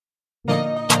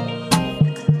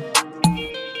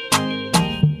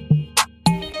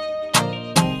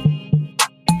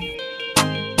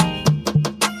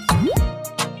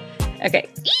Okay.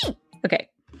 Okay.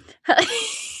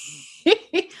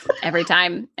 Every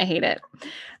time. I hate it.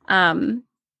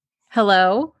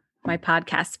 Hello, my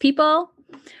podcast people.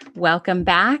 Welcome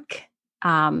back.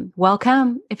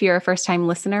 Welcome. If you're a first-time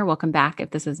listener, welcome back.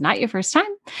 If this is not your first time,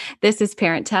 this is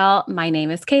Parent Tell. My name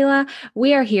is Kayla.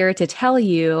 We are here to tell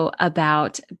you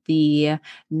about the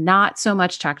not so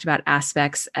much talked about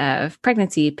aspects of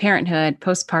pregnancy, parenthood,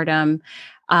 postpartum,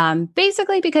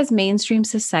 basically because mainstream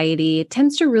society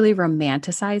tends to really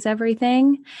romanticize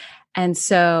everything. And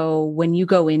so when you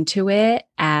go into it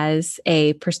as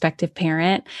a prospective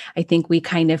parent, I think we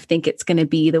kind of think it's going to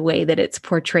be the way that it's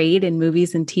portrayed in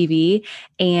movies and TV.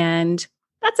 And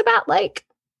that's about like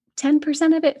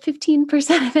 10% of it,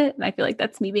 15% of it. And I feel like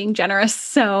that's me being generous.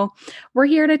 So we're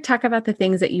here to talk about the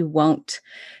things that you won't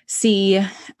see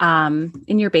in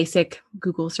your basic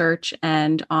Google search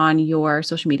and on your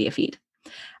social media feed.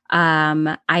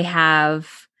 I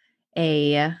have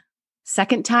a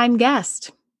second-time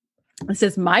guest. This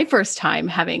is my first time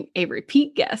having a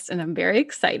repeat guest, and I'm very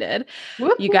excited.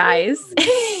 Woo-hoo. You guys,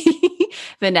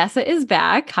 Vanessa is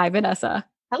back. Hi, Vanessa.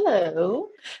 Hello.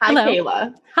 Hi, Hello.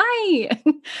 Kayla. Hi.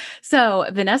 So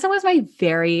Vanessa was my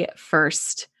very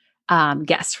first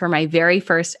guest for my very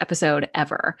first episode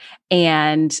ever.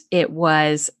 And it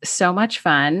was so much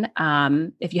fun.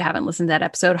 If you haven't listened to that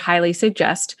episode, highly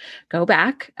suggest go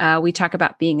back. We talk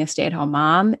about being a stay-at-home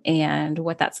mom and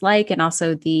what that's like, and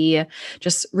also the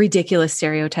just ridiculous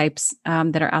stereotypes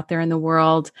that are out there in the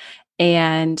world.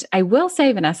 And I will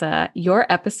say, Vanessa, your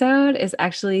episode is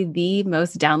actually the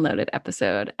most downloaded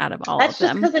episode out of all That's of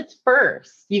them. That's just because it's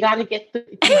first. You got to get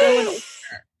the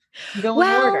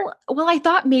Well, I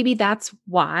thought maybe that's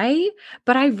why,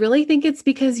 but I really think it's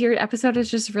because your episode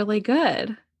is just really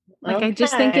good. Like, okay. I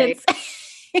just think it's...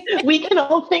 We can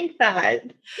all think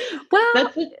that.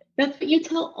 Well, that's what you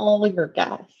tell all of your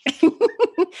guests.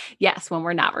 Yes, when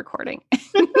we're not recording.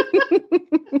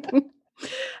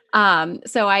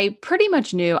 So I pretty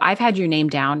much knew I've had your name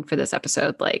down for this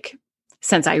episode, like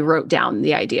since I wrote down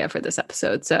the idea for this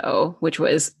episode. So, which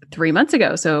was 3 months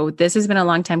ago. So this has been a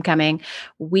long time coming.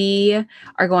 We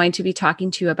are going to be talking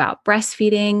to you about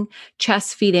breastfeeding,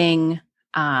 chest feeding,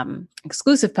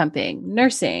 exclusive pumping,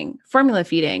 nursing, formula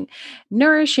feeding,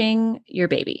 nourishing your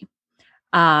baby.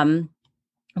 When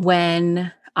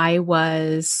I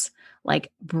was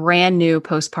like brand new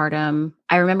postpartum,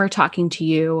 I remember talking to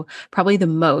you probably the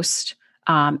most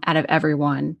out of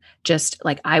everyone. Just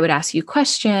like I would ask you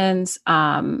questions.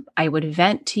 I would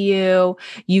vent to you.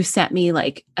 You sent me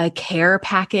like a care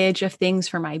package of things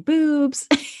for my boobs.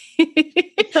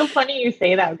 It's so funny you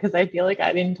say that because I feel like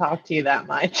I didn't talk to you that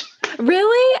much.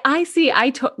 Really? I see.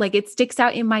 Like it sticks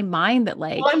out in my mind that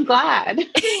like, well, I'm glad.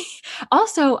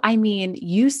 Also, I mean,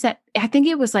 I think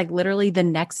it was like literally the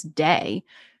next day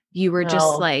you were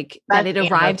just like that it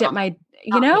arrived at my,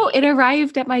 it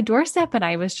arrived at my doorstep, and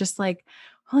I was just like,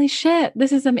 holy shit,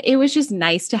 it was just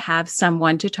nice to have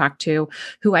someone to talk to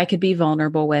who I could be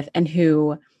vulnerable with and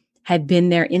who had been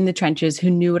there in the trenches,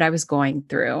 who knew what I was going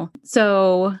through.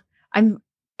 So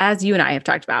as you and I have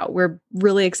talked about, we're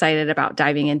really excited about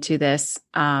diving into this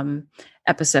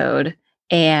episode.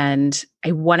 And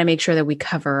I want to make sure that we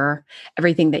cover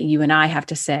everything that you and I have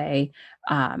to say.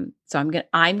 So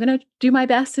I'm gonna do my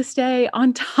best to stay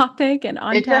on topic and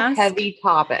on task. It's a heavy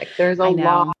topic. There's a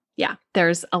lot. Yeah,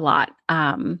 there's a lot.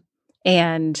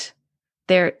 And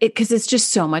because it's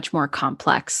just so much more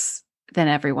complex than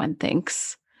everyone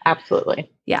thinks.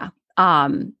 Absolutely. Yeah.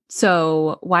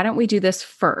 So why don't we do this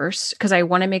first? Because I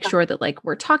want to make sure that like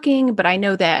we're talking, but I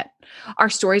know that our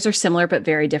stories are similar but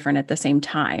very different at the same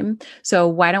time. So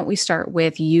why don't we start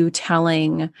with you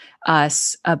telling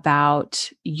us about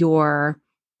your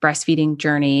breastfeeding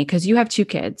journey? Because you have 2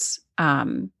 kids.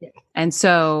 And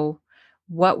so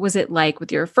what was it like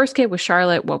with your first kid with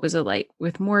Charlotte? What was it like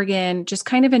with Morgan? Just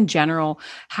kind of in general,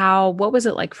 what was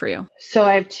it like for you? So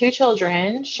I have 2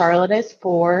 children. Charlotte is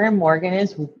 4. Morgan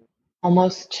is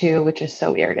almost 2, which is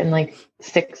so weird. And like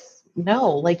 6,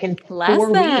 like in less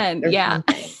 4 than, weeks. Yeah.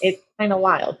 Something. It's kind of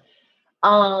wild.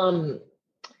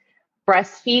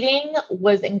 Breastfeeding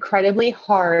was incredibly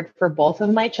hard for both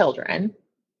of my children.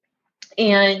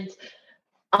 And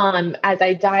as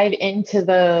I dive into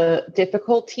the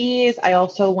difficulties, I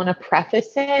also want to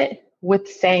preface it with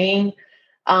saying,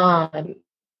 I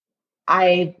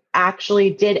actually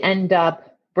did end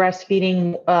up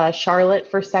breastfeeding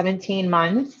Charlotte for 17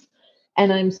 months,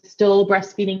 and I'm still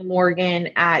breastfeeding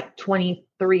Morgan at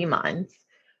 23 months.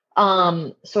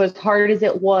 So as hard as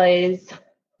it was,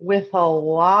 with a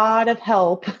lot of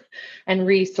help and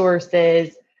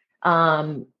resources,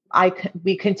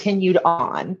 we continued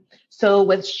on. So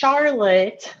with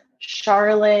Charlotte,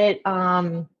 Charlotte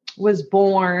was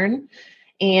born,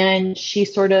 and she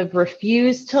sort of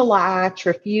refused to latch,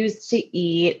 refused to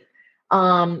eat.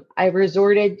 I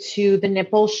resorted to the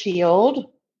nipple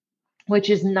shield, which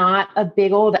is not a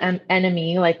big old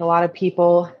enemy like a lot of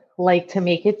people like to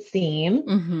make it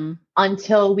seem,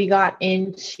 until we got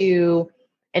into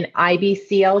an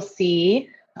IBCLC.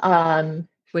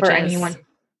 Which for is?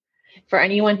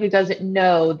 anyone who doesn't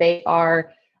know, they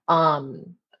are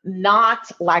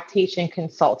not lactation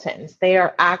consultants. They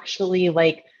are actually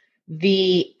like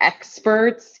the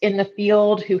experts in the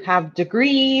field who have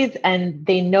degrees, and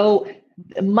they know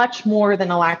much more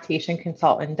than a lactation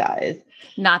consultant does.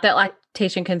 Not that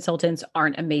lactation consultants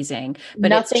aren't amazing, but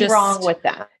nothing it's just wrong with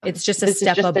them. It's just This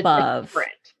a step above.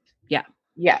 Yeah.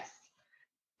 Yes.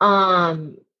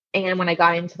 And when I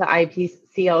got into the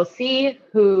IBCLC,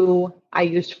 who I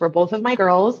used for both of my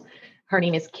girls, her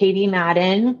name is Katie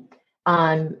Madden.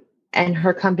 And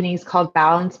her company is called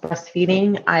Balance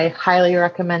Breastfeeding. I highly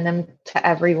recommend them to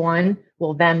everyone.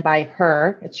 Well, them by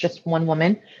her. It's just one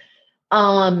woman.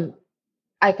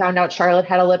 I found out Charlotte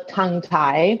had a lip tongue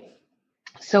tie.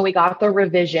 So we got the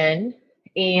revision,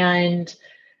 and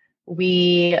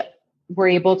we were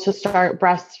able to start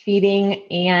breastfeeding,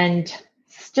 and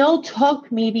still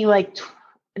took maybe it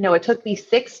took me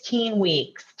 16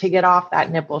 weeks to get off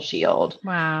that nipple shield.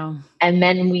 Wow. And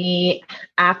then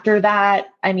after that,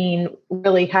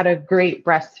 really had a great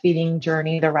breastfeeding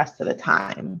journey the rest of the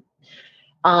time.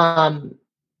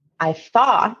 I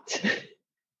thought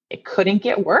it couldn't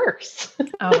get worse.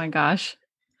 Oh my gosh.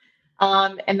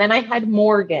 And then I had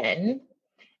Morgan,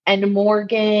 and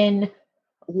Morgan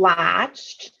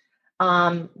latched.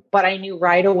 But I knew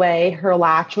right away her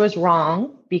latch was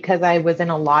wrong because I was in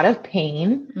a lot of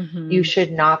pain. You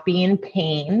should not be in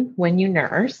pain when you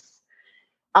nurse.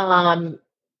 I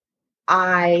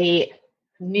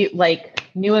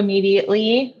knew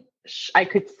immediately. I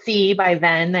could see by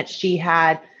then that she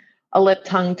had a lip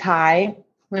tongue tie.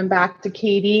 Went back to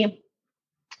Katie.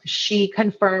 She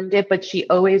confirmed it, but she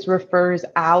always refers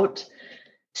out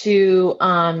to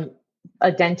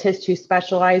a dentist who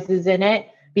specializes in it,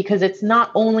 because it's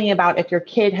not only about if your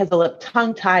kid has a lip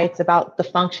tongue tie, it's about the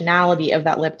functionality of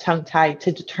that lip tongue tie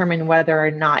to determine whether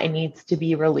or not it needs to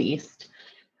be released.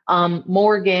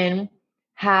 Morgan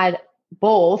had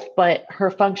both, but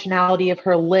her functionality of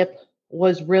her lip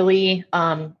was really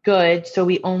good. So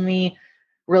we only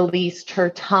released her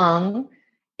tongue,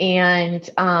 and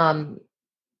I'm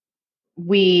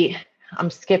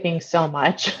skipping so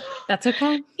much. That's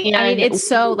okay. And it's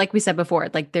so, like we said before,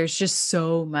 like there's just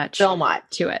so much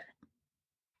to it.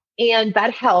 And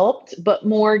that helped. But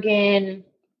Morgan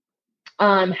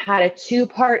had a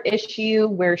 2-part issue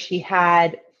where she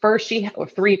had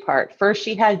 3-part. First,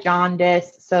 she had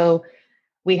jaundice. So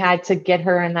we had to get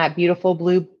her in that beautiful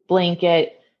blue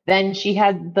blanket. Then she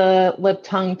had the lip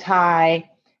tongue tie.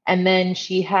 And then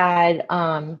she had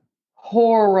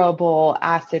horrible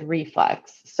acid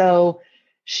reflux. So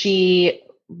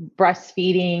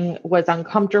breastfeeding was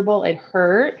uncomfortable. It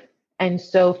hurt. And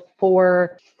so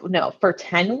for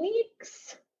 10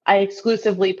 weeks, I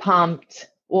exclusively pumped.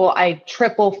 Well, I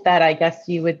triple fed, I guess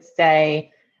you would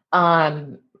say.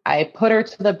 I put her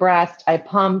to the breast, I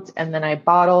pumped, and then I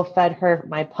bottle fed her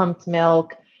my pumped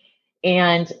milk.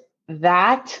 And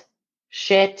that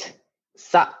shit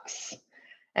sucks.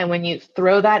 And when you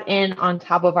throw that in on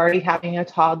top of already having a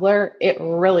toddler, it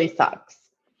really sucks.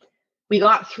 We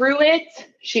got through it.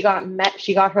 She got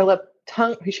her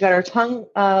tongue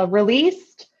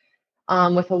released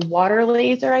with a water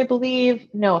laser, I believe.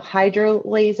 No, hydro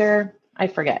laser. I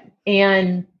forget.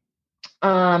 And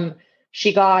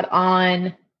she got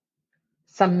on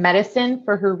some medicine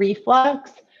for her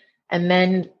reflux. And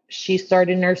then she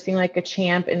started nursing like a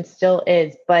champ, and still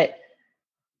is. But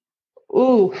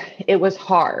it was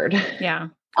hard. Yeah.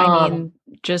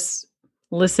 Just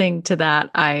listening to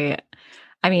that,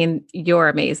 you're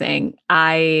amazing.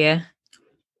 I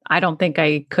don't think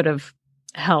I could have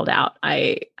held out.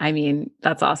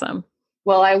 That's awesome.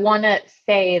 Well, I want to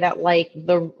say that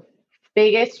the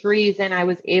biggest reason I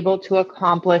was able to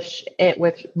accomplish it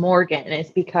with Morgan is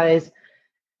because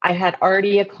I had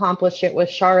already accomplished it with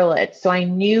Charlotte. So I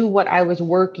knew what I was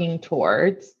working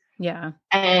towards. Yeah.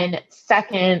 And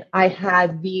second, I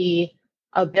had the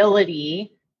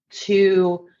ability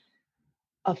to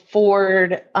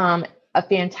afford a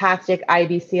fantastic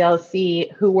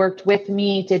IBCLC who worked with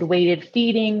me, did weighted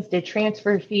feedings, did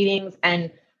transfer feedings, and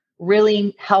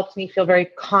really helped me feel very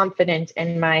confident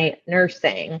in my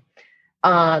nursing.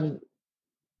 There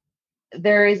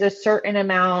is a certain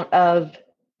amount of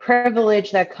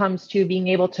privilege that comes to being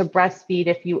able to breastfeed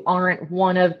if you aren't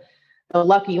one of the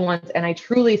lucky ones, and I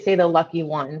truly say the lucky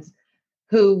ones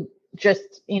who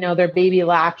just, their baby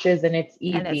latches and it's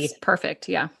And it's easy. perfect.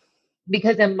 Yeah.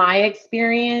 Because in my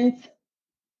experience,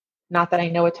 not that I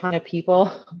know a ton of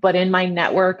people, but in my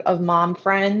network of mom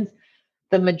friends,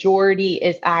 the majority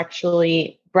is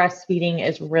actually breastfeeding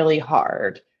is really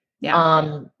hard.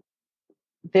 Yeah.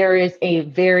 There is a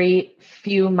very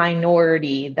few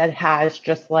minority that has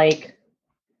just like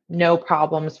no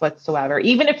problems whatsoever,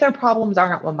 even if their problems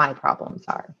aren't what my problems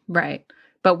are. Right.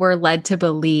 But we're led to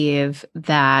believe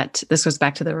that this goes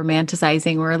back to the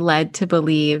romanticizing. We're led to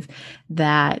believe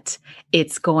that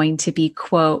it's going to be,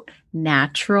 quote,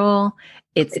 natural.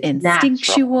 It's Natural.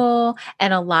 instinctual.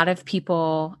 And a lot of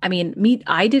people, I mean,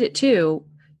 I did it too.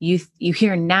 You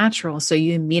hear natural, so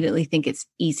you immediately think it's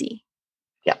easy.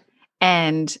 Yeah.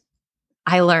 And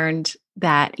I learned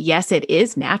that, yes, it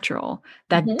is natural.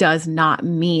 That does not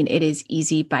mean it is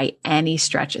easy by any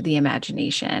stretch of the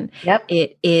imagination. Yep.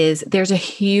 There's a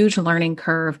huge learning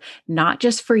curve, not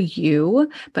just for you,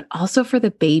 but also for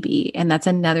the baby. And that's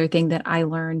another thing that I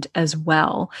learned as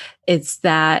well. It's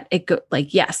that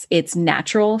yes, it's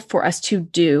natural for us to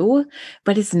do,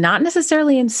 but it's not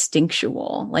necessarily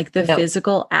instinctual, like the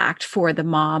physical act for the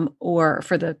mom or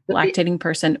for the lactating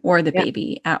person or the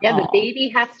baby at all. The baby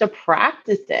has to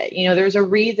practice it. There's a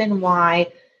reason why,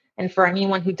 and for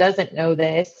anyone who doesn't know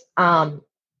this,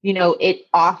 it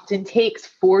often takes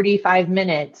 45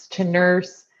 minutes to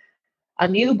nurse a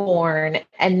newborn,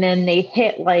 and then they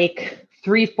hit like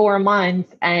 3-4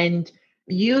 months, and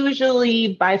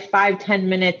usually by 5-10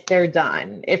 minutes they're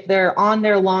done. If they're on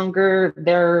there longer,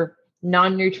 they're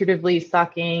non-nutritively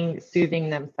sucking,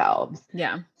 soothing themselves.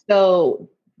 Yeah. So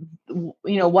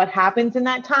what happens in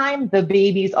that time? The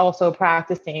baby's also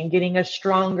practicing, getting a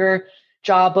stronger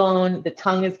jawbone. The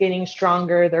tongue is getting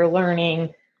stronger. They're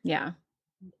learning. Yeah.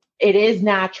 It is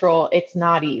natural. It's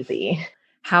not easy.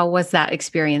 How was that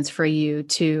experience for you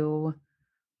to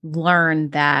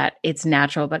learn that it's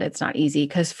natural, but it's not easy?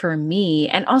 Because for me,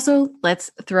 and also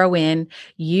let's throw in,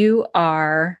 you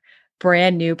are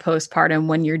brand new postpartum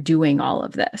when you're doing all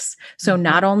of this. So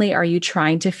not only are you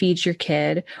trying to feed your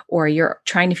kid, or you're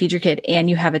trying to feed your kid and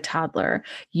you have a toddler,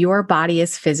 your body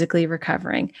is physically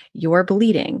recovering, you're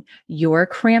bleeding, you're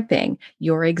cramping,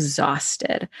 you're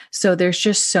exhausted. So there's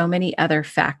just so many other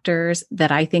factors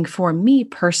that I think for me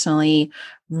personally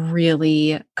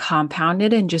really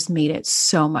compounded and just made it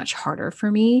so much harder for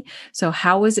me. So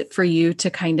how was it for you to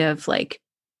kind of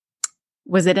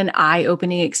was it an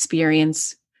eye-opening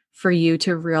experience for you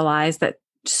to realize that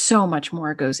so much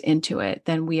more goes into it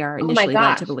than we are initially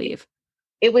led to believe?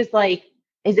 It was like,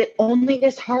 is it only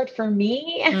this hard for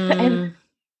me?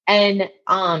 And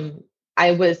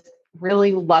I was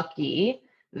really lucky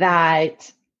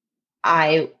that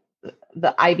the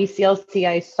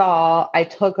IBCLC I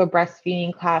took a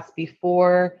breastfeeding class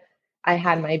before I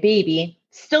had my baby.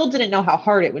 Still didn't know how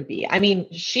hard it would be. I mean,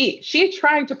 she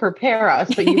tried to prepare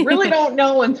us, but you really don't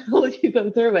know until you go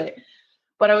through it.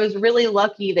 But I was really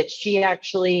lucky that she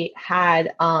actually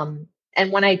had, and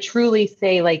when I truly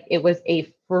say it was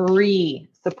a free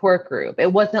support group,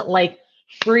 it wasn't like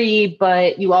free,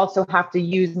 but you also have to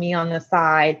use me on the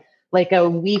side, like a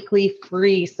weekly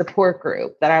free support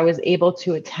group that I was able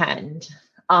to attend.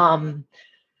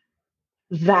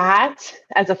 That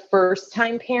as a first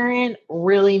time parent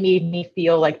really made me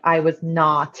feel like I was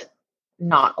not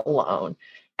alone.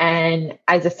 And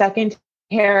as a second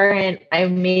parent, I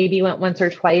maybe went once or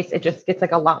twice. It just gets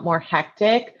a lot more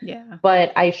hectic. Yeah.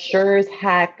 But I sure as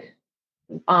heck,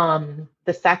 the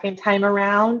second time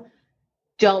around,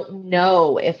 don't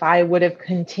know if I would have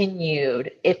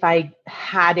continued if I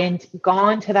hadn't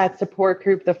gone to that support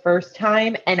group the first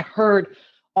time and heard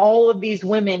all of these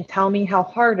women tell me how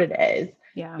hard it is.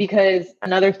 Yeah. Because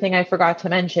another thing I forgot to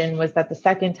mention was that the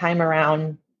second time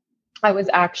around, I was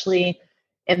actually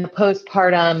in the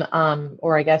postpartum,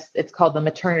 or I guess it's called the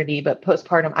maternity, but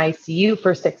postpartum ICU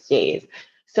for 6 days.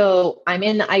 So I'm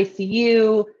in the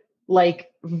ICU,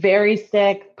 very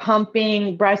sick,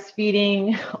 pumping,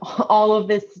 breastfeeding, all of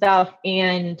this stuff.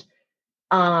 And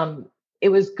it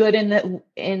was good in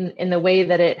the way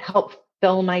that it helped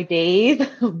fill my days,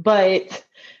 but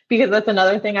because that's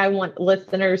another thing I want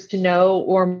listeners to know,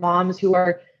 or moms who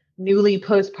are newly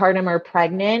postpartum or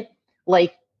pregnant,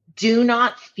 do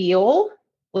not feel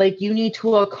like you need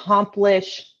to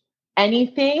accomplish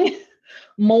anything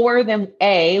more than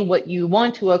A, what you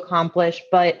want to accomplish,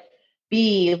 but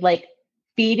B,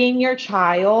 feeding your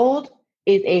child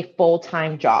is a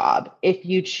full-time job if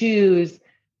you choose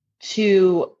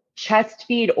to chest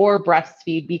feed or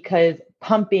breastfeed, because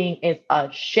pumping is a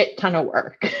shit ton of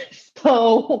work.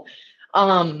 So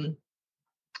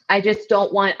I just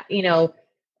don't want,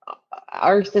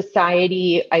 our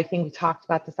society, I think we talked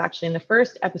about this actually in the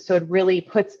first episode, really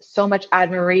puts so much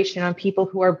admiration on people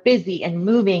who are busy and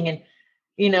moving. And,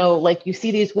 like you see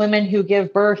these women who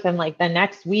give birth and like the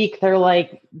next week they're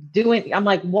like I'm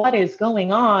like, what is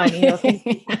going on?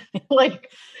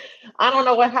 Like, I don't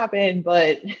know what happened,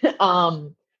 but I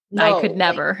no, could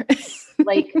never.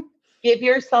 like give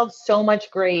yourself so much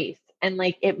grace. And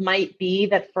like, it might be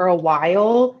that for a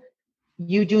while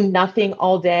you do nothing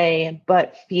all day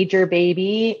but feed your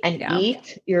baby and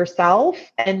eat yourself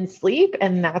and sleep,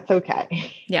 and that's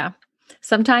okay. Yeah.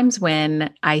 Sometimes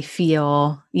when I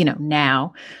feel,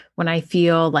 now when I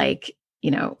feel like,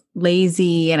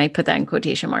 lazy, and I put that in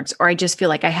quotation marks, or I just feel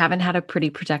like I haven't had a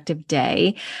pretty productive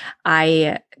day,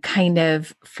 I kind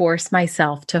of force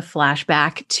myself to flash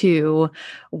back to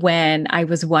when I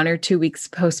was 1 or 2 weeks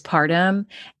postpartum,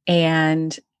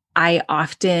 and I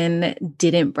often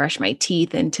didn't brush my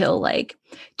teeth until like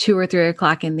 2 or 3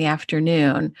 o'clock in the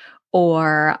afternoon,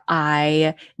 or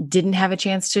I didn't have a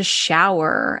chance to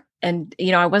shower. And,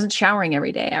 I wasn't showering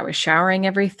every day. I was showering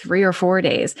every 3 or 4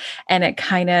 days. And it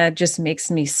kind of just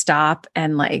makes me stop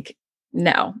and like,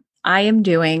 no, I am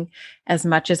doing as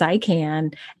much as I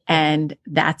can. And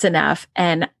that's enough.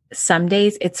 And some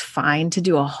days it's fine to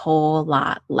do a whole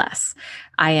lot less.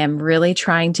 I am really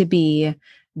trying to be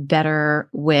better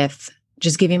with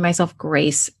just giving myself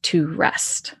grace to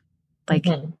rest. Like,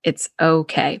 it's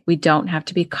okay. We don't have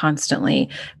to be constantly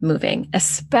moving,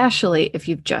 especially if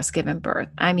you've just given birth.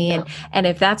 I mean, and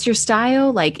if that's your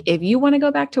style, like if you want to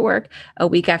go back to work a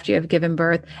week after you have given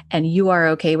birth and you are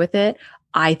okay with it,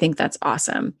 I think that's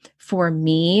awesome. For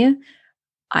me,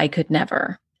 I could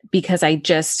never, because I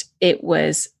think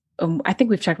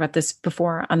we've talked about this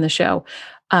before on the show.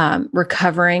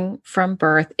 Recovering from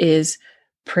birth is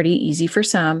pretty easy for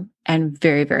some and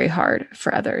very, very hard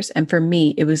for others. And for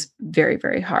me, it was very,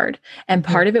 very hard. And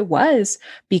part of it was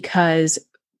because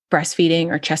breastfeeding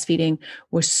or chest feeding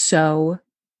was so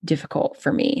difficult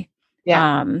for me.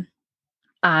 Yeah.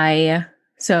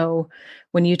 So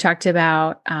when you talked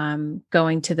about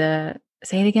going to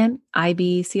say it again,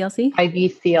 IBCLC?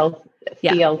 IBCLC,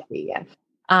 yeah. yes.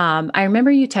 I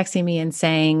remember you texting me and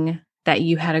saying that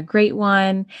you had a great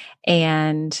one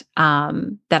and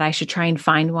that I should try and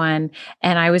find one.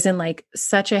 And I was in like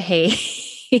such a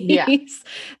haze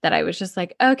that I was just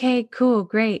like, okay, cool,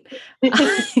 great. But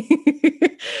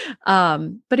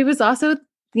it was also,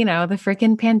 the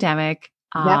freaking pandemic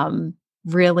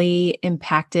really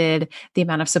impacted the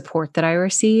amount of support that I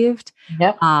received.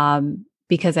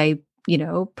 Because I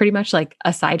pretty much like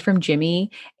aside from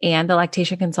Jimmy and the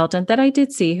lactation consultant that I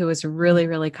did see, who was really,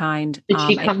 really kind. Did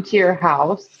she come to your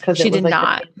house? Because she did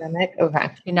not. The pandemic? Okay.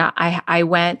 She did not. I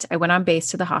went on base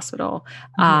to the hospital.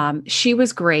 She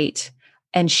was great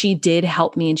and she did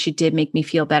help me and she did make me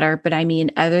feel better. But I mean,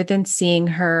 other than seeing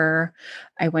her,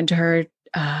 I went to her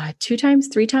 3 times,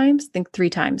 I think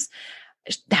 3 times.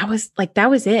 That was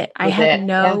it. I had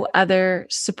no other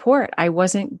support. I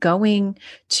wasn't going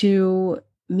to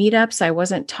meetups. I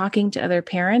wasn't talking to other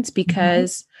parents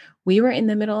because we were in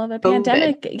the middle of a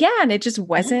pandemic. Yeah. And it just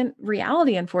wasn't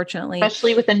reality, unfortunately.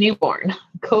 Especially with a newborn,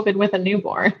 COVID with a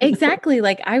newborn. Exactly.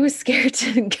 Like I was scared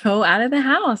to go out of the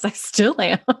house. I still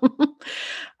am.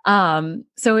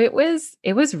 So it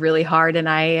was really hard.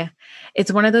 And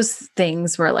it's one of those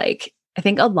things where like, I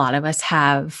think a lot of us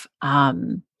have, I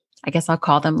guess I'll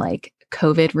call them like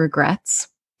COVID regrets,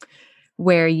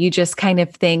 where you just kind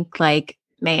of think like,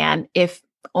 man, if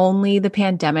only the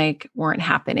pandemic weren't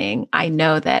happening, I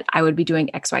know that I would be doing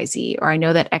XYZ, or I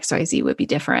know that XYZ would be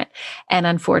different. And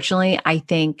unfortunately, I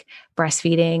think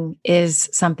breastfeeding is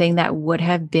something that would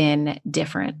have been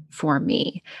different for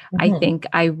me. I think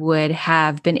I would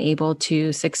have been able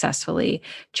to successfully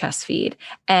chest feed.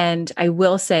 And I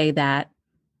will say that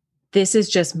this is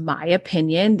just my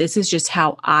opinion. This is just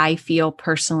how I feel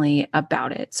personally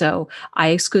about it. So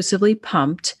I exclusively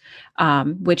pumped,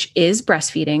 which is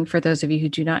breastfeeding for those of you who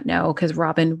do not know, because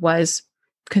Robin was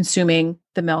consuming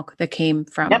the milk that came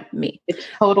from me. It's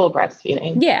total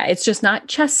breastfeeding. Yeah. It's just not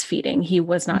chest feeding. He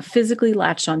was not physically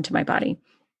latched onto my body.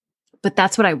 But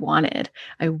that's what I wanted.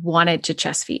 I wanted to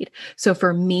chest feed. So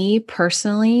for me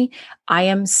personally, I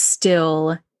am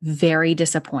still very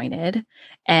disappointed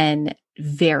and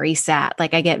very sad.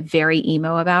 Like I get very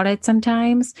emo about it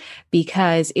sometimes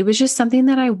because it was just something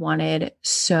that I wanted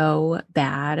so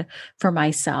bad for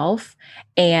myself.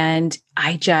 And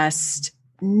I just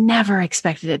never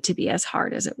expected it to be as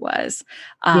hard as it was.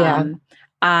 I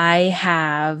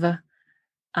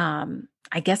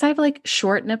guess I have like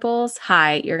short nipples.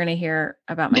 Hi, you're going to hear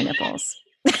about my nipples.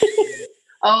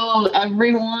 Oh,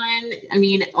 everyone. I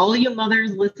mean, all you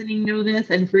mothers listening know this.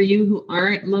 And for you who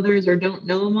aren't mothers or don't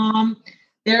know a mom,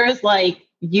 there is like,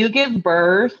 you give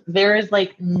birth, there is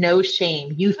like no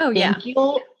shame. You Oh yeah. think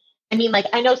you'll, I mean, like,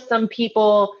 I know some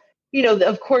people,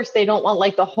 of course they don't want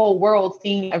like the whole world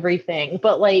seeing everything,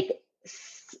 but like,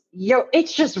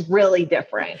 it's just really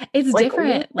different. It's Like,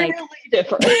 different. really Like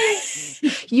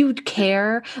different. you'd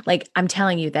care. Like I'm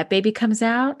telling you, that baby comes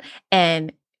out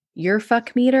and your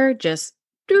fuck meter just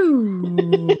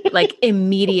like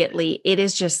immediately. It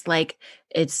is just like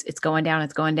it's going down,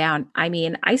 it's going down. I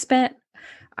mean,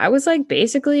 I was like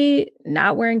basically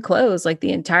not wearing clothes like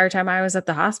the entire time I was at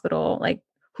the hospital. Like,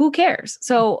 who cares?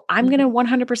 So I'm going to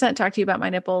 100% talk to you about my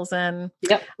nipples. And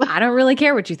Yep. I don't really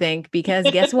care what you think because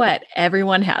guess what?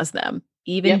 Everyone has them,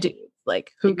 even Yep. dudes.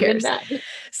 Like, who Even cares? that.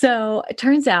 So it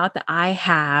turns out that I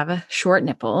have short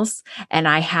nipples and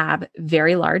I have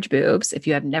very large boobs. If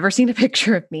you have never seen a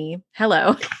picture of me,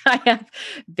 hello, I have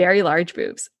very large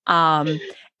boobs.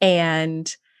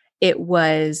 And it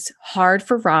was hard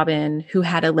for Robin, who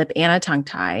had a lip and a tongue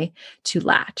tie, to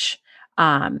latch.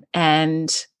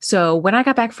 And so when I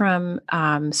got back from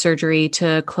surgery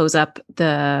to close up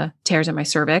the tears in my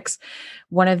cervix,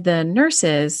 one of the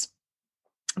nurses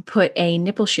put a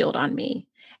nipple shield on me.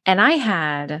 And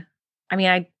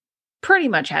I pretty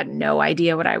much had no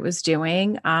idea what I was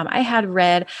doing. I had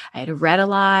read a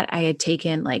lot. I had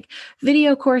taken like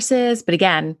video courses, but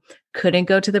again, couldn't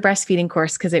go to the breastfeeding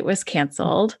course because it was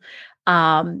canceled.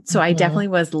 So I definitely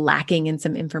was lacking in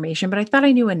some information, but I thought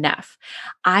I knew enough.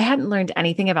 I hadn't learned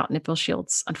anything about nipple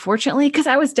shields, unfortunately, because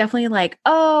I was definitely like,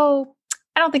 oh,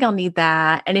 I don't think I'll need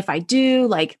that. And if I do,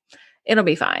 like, it'll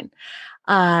be fine.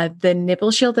 The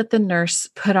nipple shield that the nurse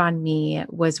put on me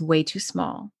was way too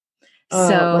small. Oh, it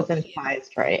So wasn't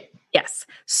sized right. yes.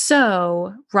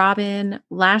 So Robin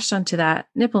lashed onto that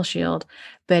nipple shield,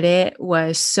 but it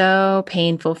was so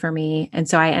painful for me. And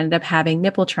so I ended up having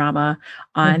nipple trauma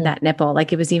on that nipple.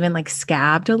 Like it was even like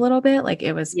scabbed a little bit. Like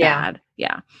it was bad.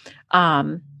 Yeah.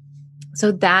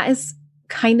 So that is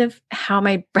kind of how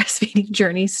my breastfeeding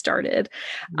journey started.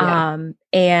 Yeah.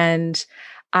 And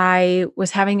I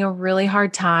was having a really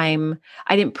hard time.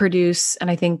 I didn't produce, and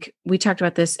I think we talked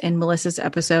about this in Melissa's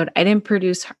episode. I didn't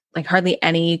produce like hardly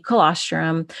any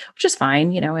colostrum, which is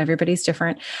fine. Everybody's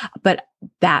different, but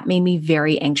that made me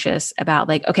very anxious about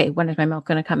like, okay, when is my milk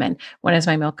going to come in? When is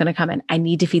my milk going to come in? I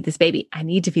need to feed this baby. I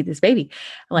need to feed this baby.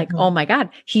 Like, oh my God,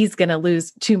 he's going to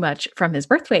lose too much from his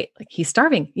birth weight. Like he's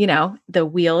starving, the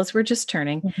wheels were just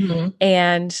turning.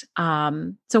 And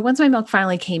so once my milk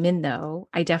finally came in though,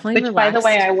 I definitely relaxed. By the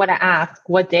way, I want to ask,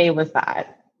 what day was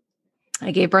that?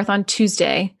 I gave birth on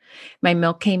Tuesday. My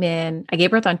milk came in. I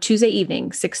gave birth on Tuesday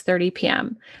evening, 6:30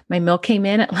 p.m. My milk came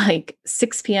in at like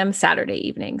 6 p.m. Saturday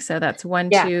evening. So that's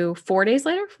 4 days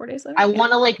later. 4 days later. I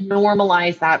want to like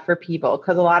normalize that for people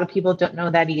because a lot of people don't know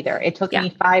that either. It took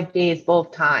me 5 days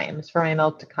both times for my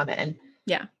milk to come in.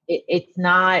 Yeah. It's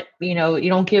not, you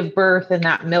don't give birth and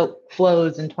that milk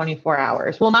flows in 24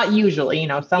 hours. Well, not usually,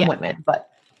 some women, but.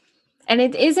 And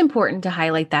it is important to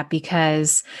highlight that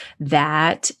because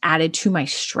that added to my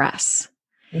stress.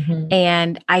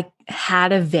 And I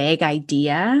had a vague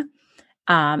idea.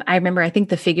 I remember, I think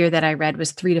the figure that I read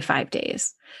was 3 to 5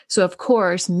 days. So of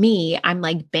course, I'm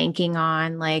like banking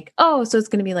on like, oh, so it's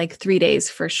going to be like 3 days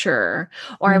for sure.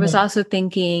 Or I was also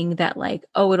thinking that like,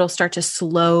 oh, it'll start to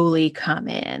slowly come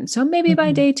in. So maybe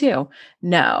by day 2.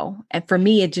 No. And for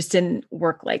me, it just didn't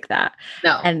work like that.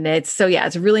 No. And it's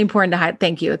really important to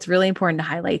thank you. It's really important to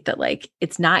highlight that like,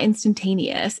 it's not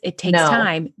instantaneous. It takes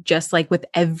time, just like with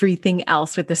everything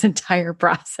else with this entire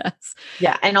process.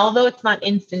 Yeah. And although it's not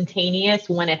instantaneous,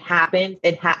 when it happens,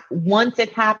 once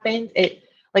it happens,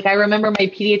 like, I remember my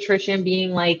pediatrician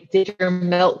being like, did your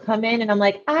milk come in? And I'm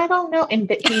like, I don't know.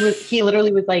 And he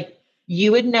literally was like,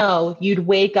 you would know, you'd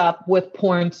wake up with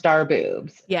porn star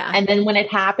boobs. Yeah. And then when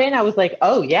it happened, I was like,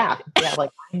 oh yeah. Yeah.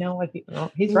 Like, I know what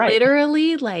he's right.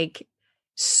 Literally like,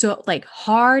 so like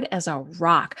hard as a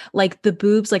rock, like the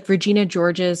boobs, like Regina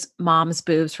George's mom's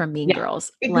boobs from Mean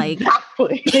Girls. Like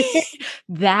exactly.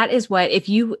 That is what, if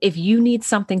you need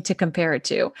something to compare it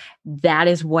to, that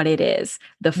is what it is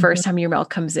the first time your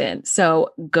milk comes in.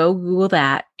 So go Google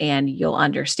that and you'll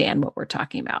understand what we're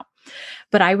talking about.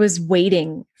 But I was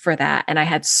waiting for that and I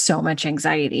had so much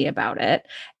anxiety about it.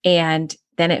 And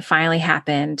then it finally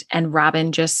happened and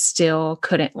Robin just still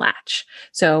couldn't latch.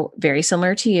 So very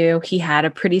similar to you, he had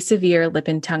a pretty severe lip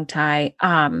and tongue tie.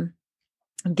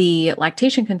 The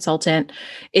lactation consultant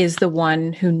is the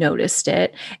one who noticed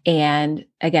it. And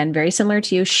again, very similar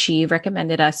to you, she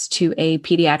recommended us to a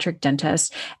pediatric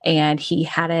dentist and he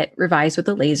had it revised with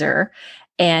a laser.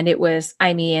 And it was,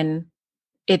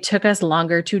 it took us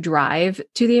longer to drive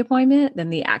to the appointment than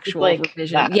the actual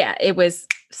revision. That. Yeah, it was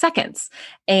seconds,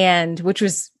 and which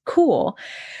was cool,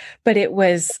 but it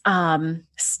was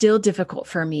still difficult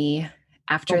for me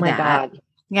after Oh my that. God.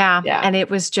 Yeah. Yeah. And it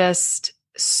was just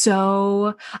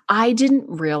so, I didn't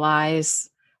realize,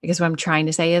 I guess what I'm trying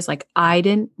to say is like, I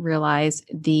didn't realize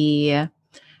the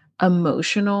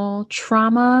emotional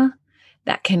trauma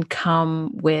that can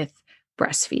come with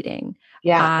breastfeeding.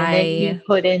 Yeah. And then you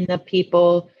put in the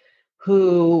people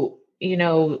who, they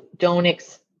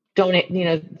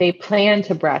plan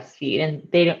to breastfeed and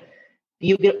they don't,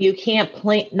 you can't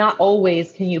plan, not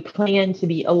always can you plan to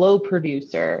be a low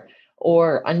producer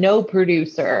or a no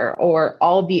producer or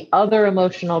all the other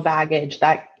emotional baggage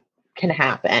that can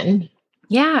happen.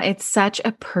 Yeah, it's such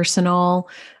a personal,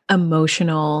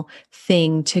 emotional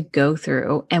thing to go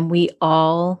through. And we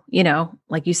all,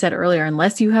 like you said earlier,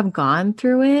 unless you have gone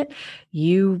through it,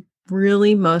 you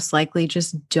really most likely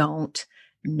just don't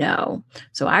know.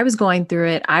 So I was going through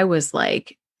it. I was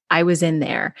in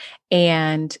there.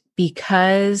 And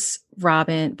because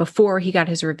Robin, before he got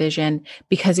his revision,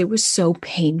 because it was so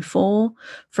painful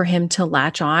for him to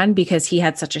latch on because he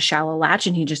had such a shallow latch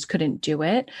and he just couldn't do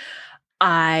it,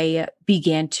 I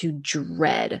began to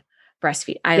dread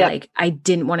breastfeed. I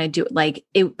didn't want to do it,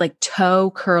 like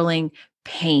toe curling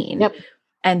pain. Yep.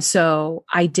 And so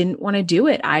I didn't want to do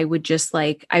it. I would just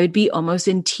I would be almost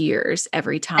in tears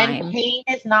every time. And pain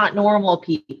is not normal,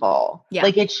 people. Yeah.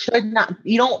 Like it should not,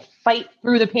 you don't fight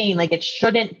through the pain. Like it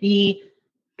shouldn't be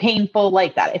painful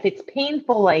like that. If it's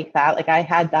painful like that, like I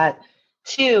had that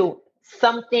too,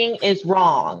 something is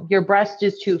wrong. Your breast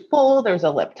is too full. There's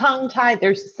a lip tongue tie.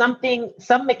 There's some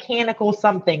mechanical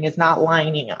something is not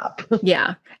lining up.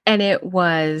 Yeah. And it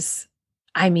was,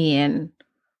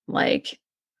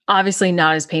 obviously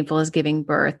not as painful as giving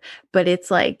birth, but it's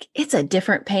a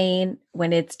different pain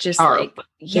when it's just sharp.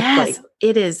 Yes,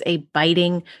 it is a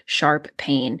biting, sharp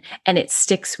pain and it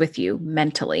sticks with you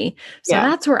mentally. So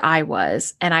that's where I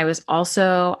was. And I was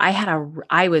also,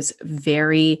 I was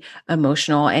very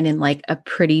emotional and in a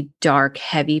pretty dark,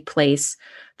 heavy place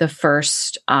the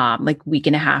first week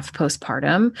and a half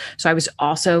postpartum. So I was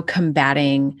also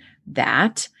combating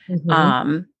that.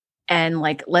 Mm-hmm. And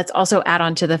let's also add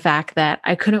on to the fact that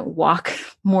I couldn't walk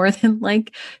more than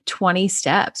 20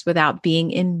 steps without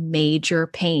being in major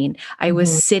pain. I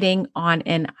was sitting on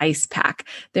an ice pack.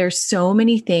 There's so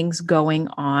many things going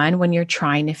on when you're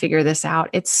trying to figure this out.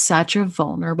 It's such a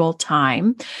vulnerable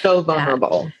time. So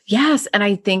vulnerable. Yes. And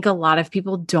I think a lot of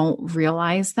people don't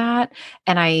realize that.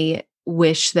 And I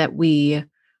wish that we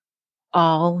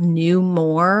all knew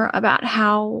more about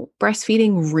how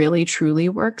breastfeeding really truly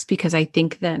works, because I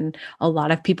think then a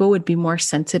lot of people would be more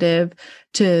sensitive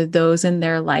to those in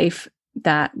their life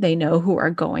that they know who are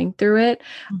going through it.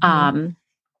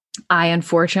 I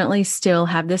unfortunately still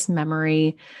have this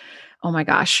memory. Oh my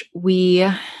gosh.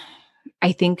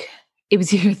 I think it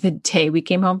was either the day we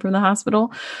came home from the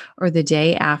hospital or the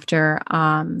day after.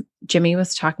 Jimmy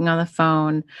was talking on the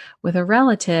phone with a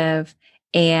relative,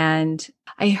 and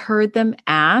I heard them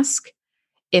ask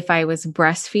if I was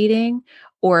breastfeeding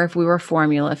or if we were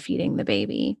formula feeding the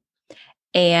baby.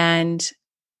 And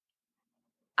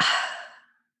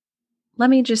let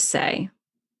me just say,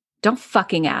 don't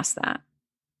fucking ask that,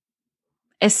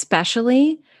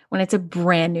 especially when it's a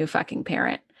brand new fucking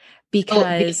parent.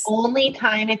 Because the only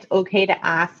time it's okay to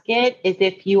ask it is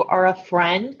if you are a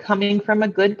friend coming from a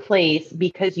good place,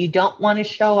 because you don't want to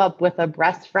show up with a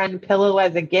breast friend pillow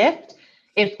as a gift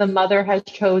if the mother has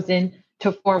chosen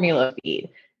to formula feed.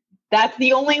 That's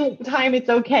the only time it's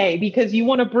okay, because you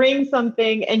want to bring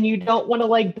something and you don't want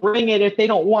to bring it if they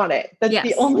don't want it. That's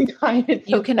the only time it's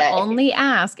okay. You can only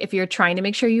ask if you're trying to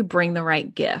make sure you bring the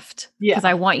right gift. Because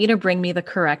I want you to bring me the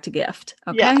correct gift.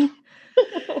 Okay. Yeah.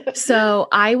 So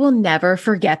I will never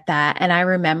forget that. And I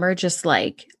remember just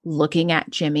looking at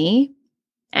Jimmy,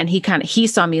 and he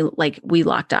saw me, we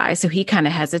locked eyes. So he kind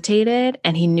of hesitated,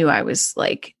 and he knew I was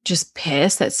just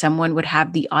pissed that someone would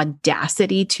have the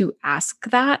audacity to ask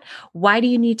that. Why do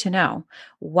you need to know?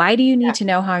 Why do you need to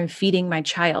know how I'm feeding my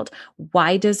child?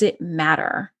 Why does it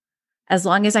matter? As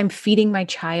long as I'm feeding my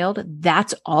child,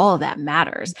 that's all that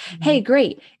matters. Hey,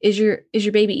 great. Is your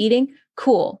baby eating?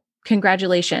 Cool.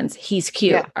 Congratulations. He's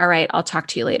cute. Yeah. All right. I'll talk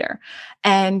to you later.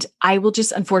 And I will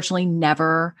just unfortunately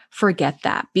never forget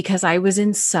that, because I was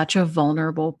in such a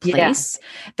vulnerable place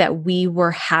that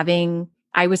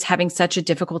I was having such a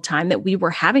difficult time that we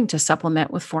were having to supplement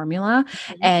with formula.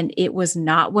 And it was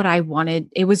not what I wanted.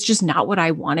 It was just not what I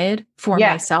wanted for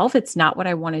myself. It's not what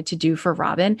I wanted to do for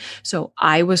Robin. So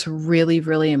I was really,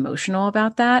 really emotional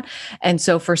about that. And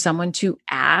so for someone to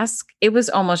ask, it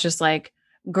was almost just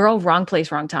girl, wrong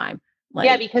place, wrong time.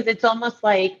 Yeah, because it's almost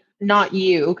like not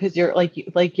you, because you're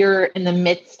like you're in the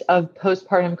midst of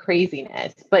postpartum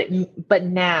craziness. But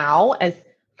now, as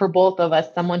for both of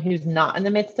us, someone who's not in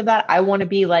the midst of that, I want to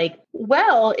be like,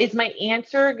 well, is my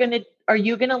answer are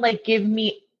you gonna like give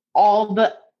me all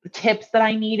the tips that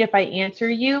I need if I answer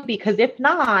you? Because if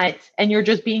not, and you're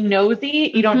just being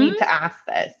nosy, you don't need to ask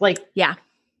this. Like, yeah.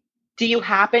 Do you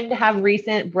happen to have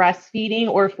recent breastfeeding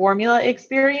or formula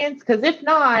experience? Because if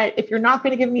not, if you're not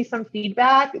going to give me some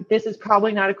feedback, this is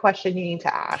probably not a question you need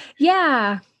to ask.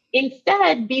 Yeah.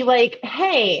 Instead, be like,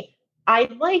 hey,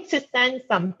 I'd like to send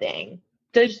something.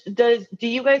 Do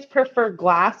you guys prefer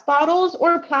glass bottles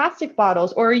or plastic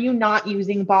bottles, or are you not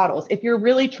using bottles? If you're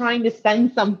really trying to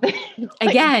send something,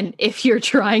 again, if you're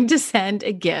trying to send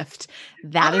a gift,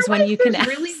 that is when you can ask.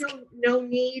 Really no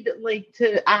need like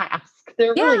to ask.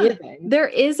 There really isn't. There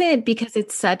isn't, because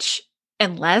it's such,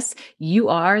 unless you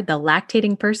are the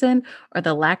lactating person or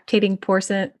the lactating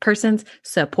person's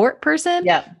support person.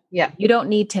 Yeah. You don't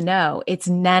need to know. It's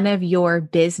none of your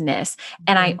business.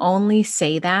 And I only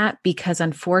say that because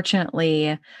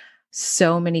unfortunately,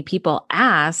 so many people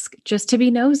ask just to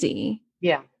be nosy.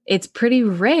 Yeah. It's pretty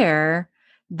rare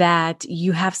that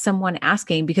you have someone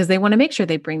asking because they want to make sure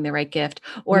they bring the right gift,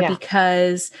 or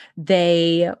because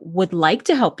they would like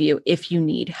to help you if you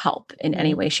need help in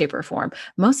any way, shape, or form.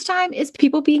 Most of the time it's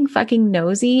people being fucking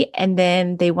nosy, and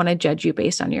then they want to judge you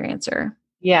based on your answer.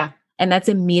 Yeah. And that's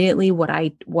immediately what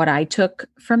I took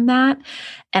from that.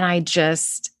 And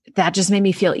that just made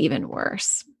me feel even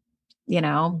worse.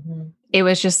 It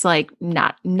was just like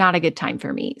not a good time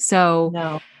for me. So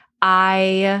no.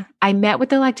 I met with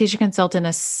the lactation consultant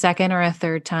a second or a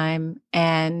third time,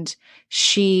 and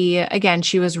she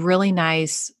was really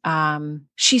nice.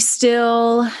 She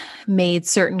still made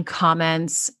certain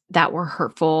comments that were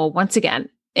hurtful, once again,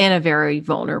 in a very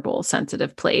vulnerable,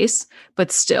 sensitive place,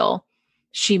 but still.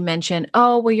 She mentioned,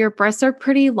 oh, well, your breasts are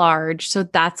pretty large, so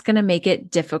that's going to make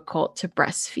it difficult to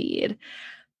breastfeed.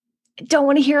 I don't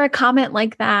want to hear a comment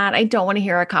like that. I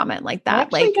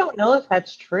actually don't know if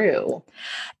that's true.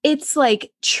 It's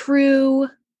like true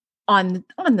on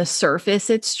the surface.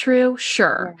 It's true.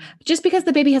 Sure. Yeah. Just because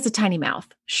the baby has a tiny mouth.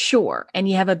 Sure. And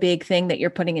you have a big thing that you're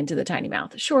putting into the tiny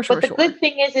mouth. Sure. But the good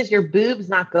thing is your boob's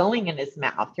not going in his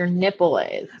mouth. Your nipple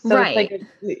is. So right. It's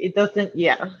like, it doesn't.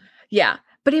 Yeah. Yeah.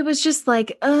 But it was just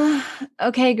like,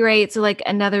 okay, great. So like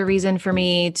another reason for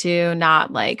me to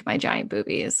not like my giant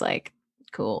boobies, like,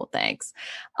 cool, thanks.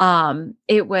 But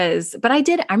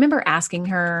I remember asking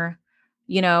her,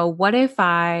 what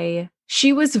if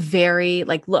she was very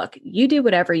like, look, you do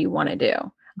whatever you want to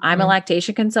do. I'm a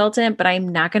lactation consultant, but I'm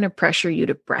not going to pressure you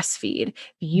to breastfeed. If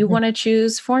you want to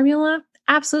choose formula,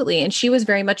 absolutely. And she was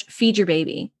very much feed your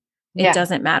baby. It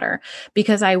doesn't matter,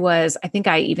 because I think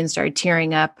I even started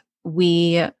tearing up.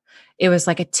 It was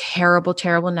like a terrible,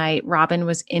 terrible night. Robin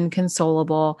was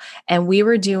inconsolable, and we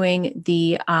were doing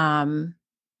the,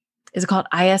 is it called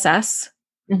ISS?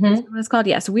 Is what it's called?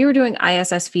 Yeah. So we were doing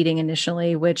ISS feeding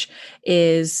initially, which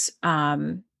is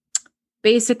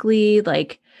basically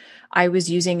like I was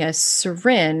using a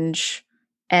syringe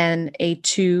and a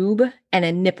tube and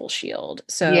a nipple shield.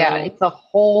 So yeah, it's a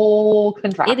whole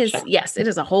contraption. It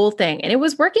is a whole thing. And it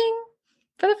was working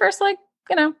for the first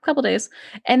couple days.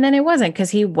 And then it wasn't, because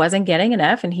he wasn't getting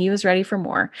enough and he was ready for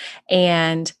more.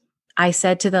 And I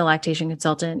said to the lactation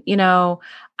consultant,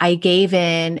 I gave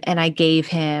in and I gave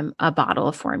him a bottle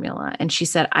of formula. And she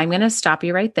said, I'm going to stop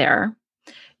you right there.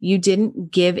 You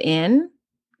didn't give in.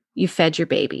 You fed your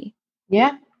baby.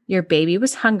 Yeah. Your baby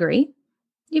was hungry.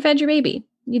 You fed your baby.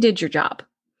 You did your job.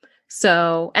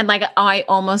 So, and like, I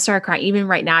almost started crying. Even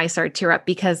right now, I started to tear up,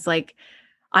 because like,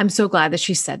 I'm so glad that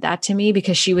she said that to me,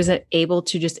 because she was able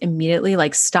to just immediately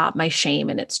like stop my shame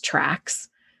in its tracks.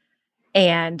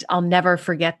 And I'll never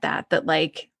forget that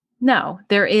like, no,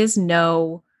 there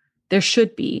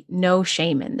should be no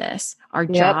shame in this. Our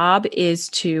job is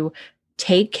to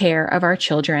take care of our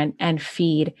children and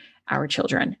feed our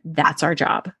children. That's our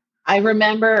job. I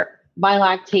remember my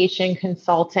lactation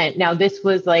consultant. Now, this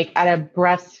was like at a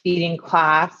breastfeeding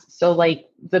class. So like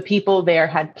the people there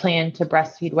had planned to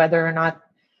breastfeed, whether or not,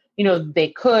 they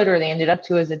could, or they ended up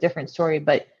to, is a different story.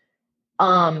 But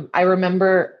I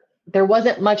remember there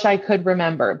wasn't much I could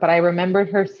remember, but I remembered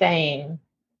her saying,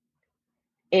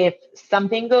 if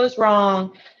something goes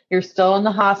wrong, you're still in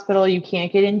the hospital, you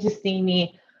can't get in to see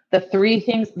me. The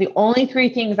only three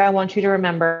things I want you to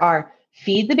remember are: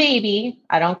 feed the baby,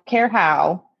 I don't care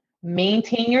how,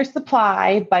 maintain your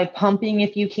supply by pumping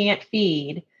if you can't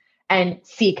feed, and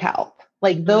seek help.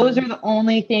 Like, those are the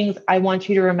only things I want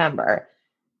you to remember.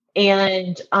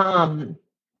 And I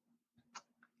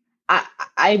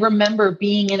I remember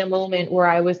being in a moment where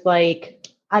I was like,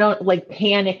 I don't like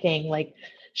panicking, like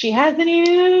she hasn't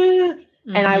eaten.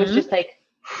 And I was just like,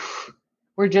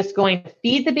 we're just going to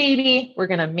feed the baby. We're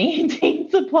going to maintain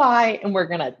supply and we're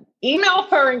going to email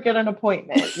her and get an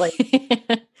appointment. Like,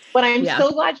 but I'm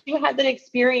so glad you had that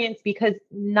experience because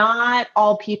not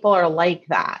all people are like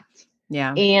that.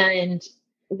 Yeah. And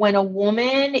when a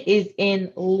woman is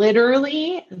in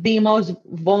literally the most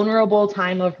vulnerable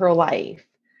time of her life,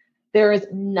 there is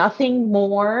nothing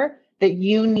more that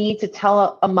you need to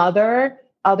tell a mother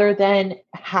other than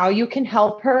how you can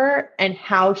help her and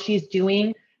how she's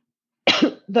doing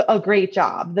a great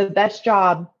job, the best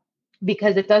job,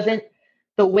 because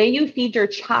the way you feed your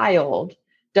child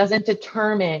doesn't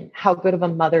determine how good of a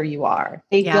mother you are.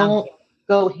 They don't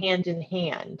go hand in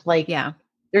hand. Like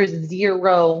there's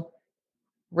zero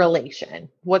relation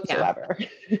whatsoever.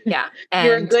 Yeah.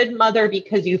 You're a good mother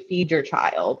because you feed your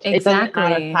child. Exactly. It doesn't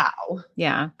matter how.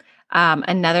 Yeah.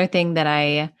 Another thing that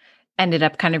I ended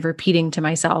up kind of repeating to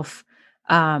myself,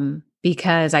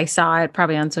 because I saw it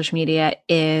probably on social media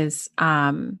is,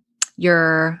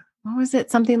 what was it?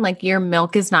 Something like your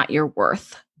milk is not your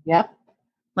worth. Yep.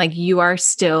 Like you are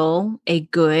still a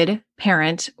good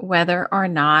parent, whether or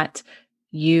not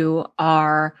you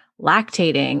are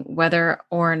lactating, whether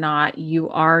or not you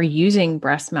are using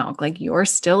breast milk, like you're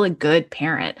still a good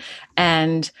parent.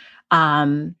 And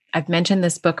I've mentioned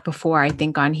this book before, I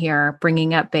think on here,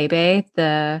 Bringing Up Bebe,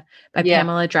 by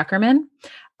Pamela Druckerman.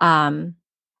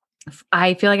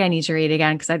 I feel like I need to read it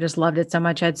again because I just loved it so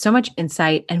much. I had so much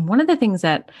insight. And one of the things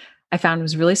that I found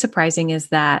was really surprising is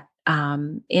that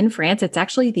in France, it's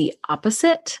actually the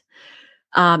opposite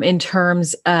in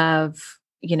terms of,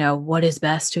 what is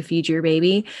best to feed your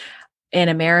baby. In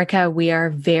America, we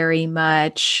are very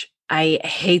much, I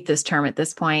hate this term at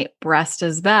this point, breast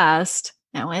is best.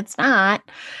 No, it's not.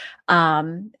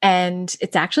 And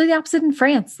it's actually the opposite in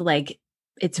France. Like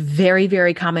it's very,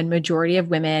 very common. Majority of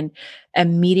women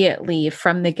immediately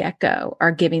from the get-go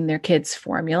are giving their kids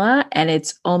formula. And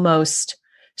it's almost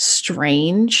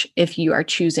strange if you are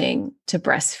choosing to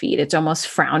breastfeed. It's almost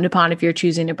frowned upon if you're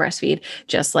choosing to breastfeed,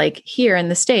 just like here in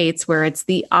the States where it's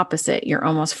the opposite. You're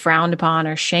almost frowned upon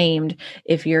or shamed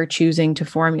if you're choosing to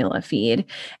formula feed.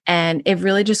 And it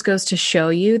really just goes to show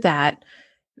you that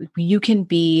you can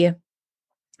be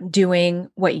doing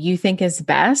what you think is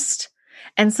best.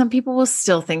 And some people will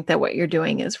still think that what you're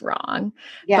doing is wrong,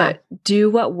 but do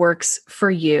what works for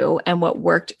you. And what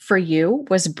worked for you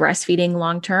was breastfeeding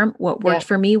long-term. What worked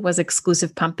for me was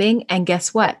exclusive pumping. And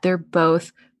guess what? They're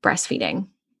both breastfeeding.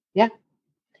 Yeah.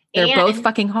 They're both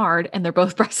fucking hard and they're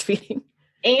both breastfeeding.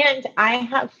 And I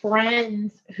have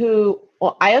friends who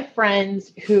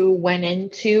went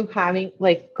into having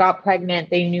got pregnant.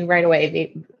 They knew right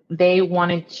away they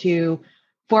wanted to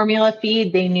formula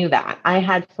feed. They knew that. I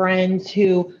had friends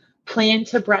who planned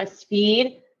to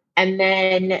breastfeed and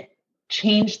then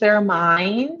changed their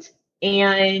mind,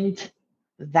 and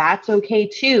that's okay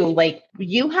too. Like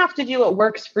you have to do what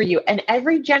works for you. And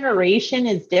every generation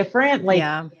is different.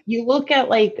 You look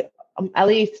at at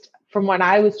least from what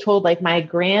I was told, like my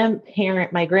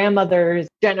grandmother's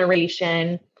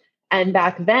generation, and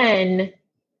back then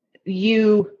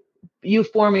you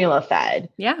formula fed.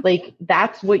 Yeah. Like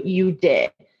that's what you did.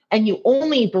 And you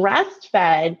only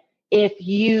breastfed if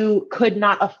you could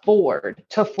not afford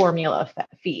to formula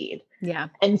feed. Yeah.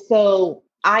 And so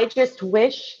I just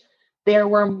wish there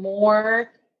were more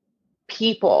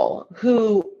people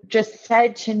who just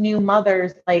said to new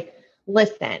mothers, like,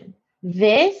 listen,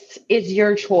 this is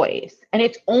your choice and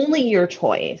it's only your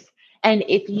choice. And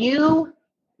if you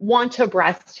want to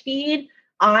breastfeed,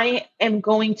 I am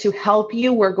going to help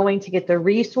you. We're going to get the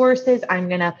resources. I'm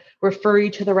going to refer you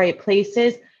to the right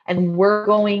places, and we're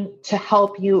going to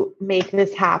help you make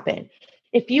this happen.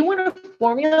 If you want to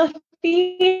formula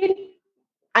feed,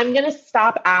 I'm going to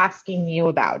stop asking you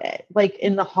about it, like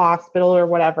in the hospital or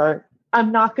whatever.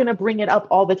 I'm not going to bring it up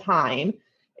all the time,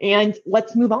 and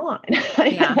let's move on.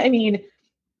 Yeah. I mean,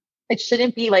 it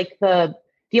shouldn't be like the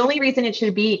only reason it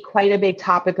should be quite a big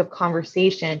topic of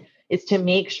conversation is to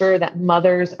make sure that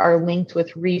mothers are linked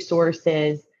with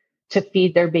resources to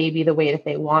feed their baby the way that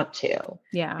they want to.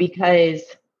 Yeah. Because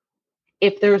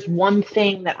if there's one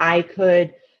thing that I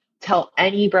could tell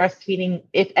any breastfeeding,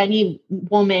 if any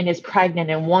woman is pregnant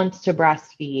and wants to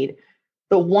breastfeed,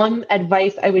 the one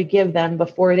advice I would give them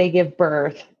before they give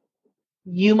birth,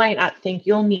 you might not think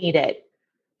you'll need it.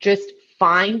 Just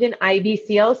find an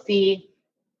IBCLC,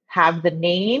 have the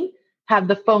name, have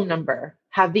the phone number,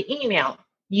 have the email.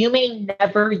 You may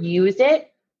never use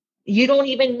it. You don't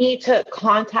even need to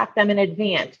contact them in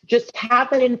advance. Just have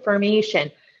that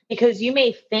information, because you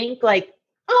may think like,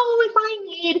 oh, if I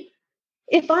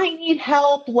need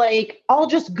help, like I'll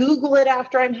just Google it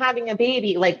after I'm having a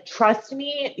baby. Like, trust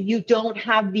me, you don't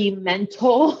have the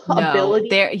mental ability.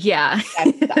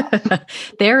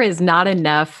 There is not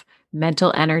enough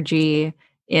mental energy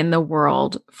in the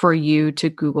world for you to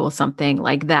Google something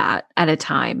like that at a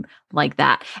time like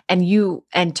that.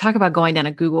 And talk about going down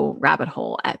a Google rabbit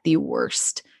hole at the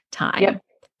worst time. Yep.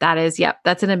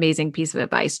 That's an amazing piece of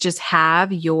advice. Just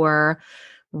have your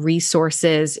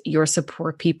resources, your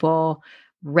support people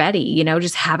ready,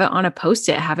 just have it on a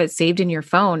post-it, have it saved in your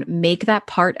phone, make that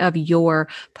part of your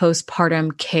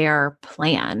postpartum care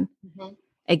plan. Mm-hmm.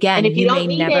 Again, and if you don't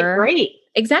need it, great.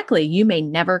 Exactly. You may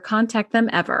never contact them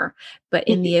ever, but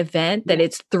in the event that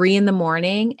it's 3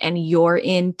 a.m. and you're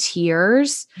in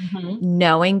tears,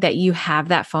 knowing that you have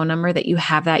that phone number, that you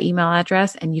have that email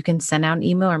address, and you can send out an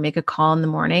email or make a call in the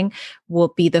morning will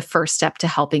be the first step to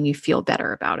helping you feel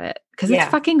better about it. Because it's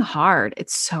fucking hard.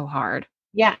 It's so hard.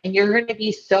 Yeah. And you're going to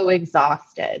be so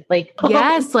exhausted. Like,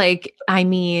 yes. Like, I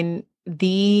mean,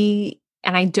 this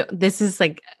is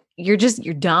like, you're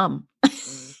dumb.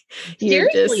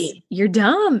 Seriously. You're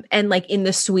dumb. And like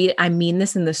I mean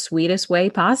this in the sweetest way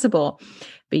possible,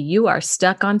 but you are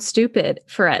stuck on stupid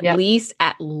for at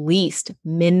least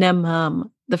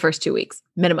minimum the first 2 weeks,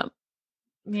 minimum.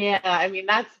 Yeah. I mean,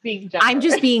 that's being generous. I'm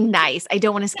just being nice. I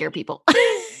don't want to scare people.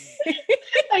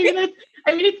 I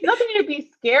mean, it's nothing to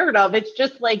be scared of. It's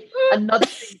just like another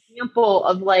example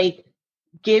of like,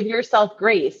 give yourself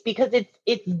grace because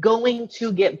it's going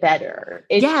to get better.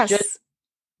 It's just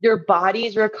your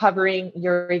body's recovering,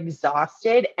 you're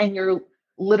exhausted, and your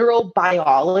literal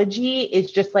biology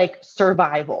is just like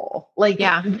survival. Like,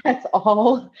 that's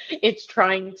all it's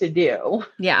trying to do.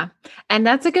 Yeah. And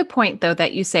that's a good point, though,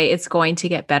 that you say it's going to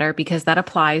get better, because that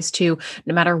applies to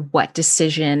no matter what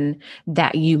decision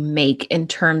that you make in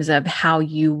terms of how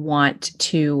you want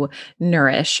to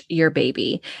nourish your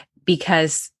baby,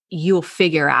 because you'll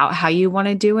figure out how you want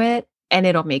to do it and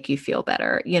it'll make you feel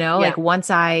better. Like once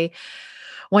I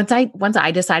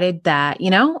decided that,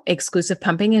 exclusive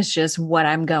pumping is just what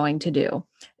I'm going to do,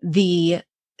 the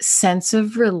sense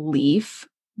of relief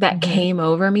that came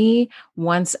over me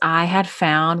once I had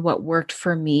found what worked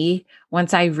for me,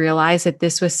 once I realized that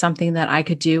this was something that I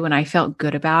could do and I felt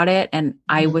good about it. And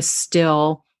I was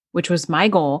still, which was my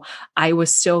goal, I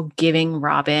was still giving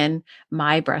Robin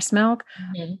my breast milk.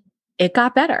 It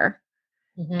got better.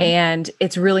 And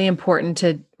it's really important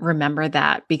to remember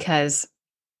that, because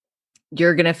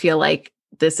you're going to feel like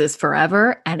this is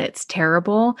forever and it's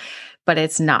terrible, but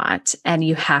it's not. And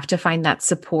you have to find that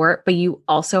support, but you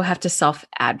also have to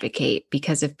self-advocate,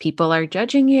 because if people are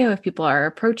judging you, if people are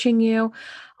approaching you,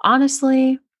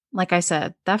 honestly, like I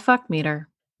said, that fuck meter,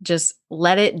 just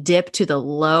let it dip to the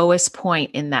lowest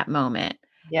point in that moment.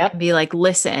 Yep. And be like,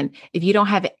 listen, if you don't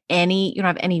have any,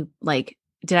 like,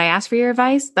 did I ask for your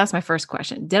advice? That's my first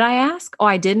question. Did I ask? Oh,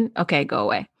 I didn't. Okay, go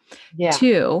away. Yeah.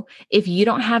 2, if you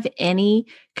don't have any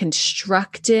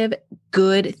constructive,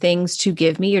 good things to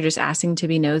give me, you're just asking to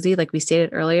be nosy, like we stated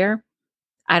earlier,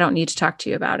 I don't need to talk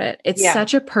to you about it. It's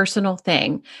such a personal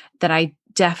thing that I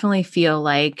definitely feel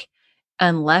like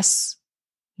unless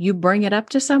you bring it up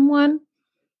to someone,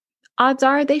 odds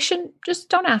are they shouldn't, just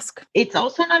don't ask. It's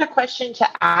also not a question to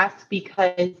ask,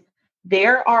 because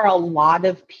there are a lot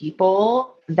of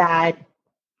people that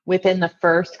within the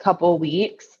first couple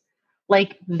weeks,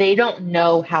 like they don't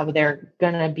know how they're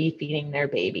going to be feeding their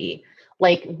baby.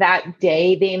 Like that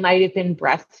day they might have been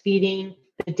breastfeeding.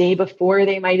 The day before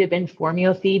they might have been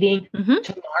formula feeding.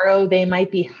 Tomorrow they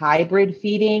might be hybrid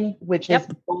feeding, which is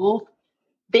both.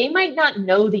 They might not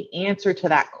know the answer to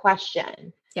that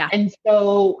question. Yeah. And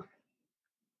so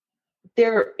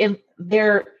they're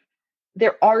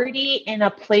already in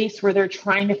a place where they're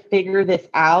trying to figure this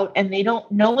out, and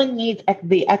no one needs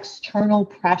the external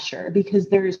pressure, because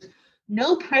there's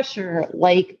no pressure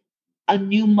like a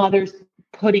new mother's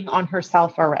putting on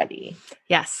herself already.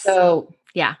 Yes. So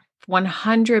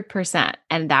 100%.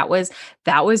 And that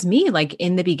was me. Like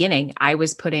in the beginning, I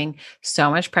was putting so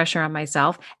much pressure on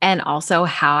myself, and also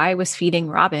how I was feeding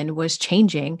Robin was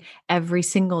changing every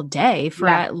single day for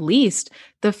at least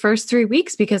the first 3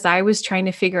 weeks, because I was trying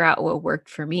to figure out what worked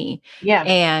for me. Yeah.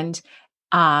 And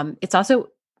it's also,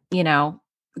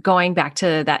 going back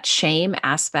to that shame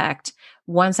aspect.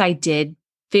 Once I did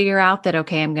figure out that,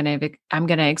 okay, I'm going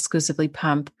to exclusively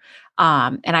pump,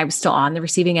 and I was still on the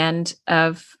receiving end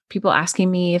of people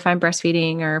asking me if I'm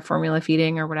breastfeeding or formula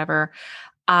feeding or whatever,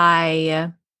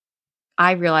 I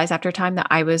realized after time that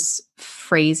I was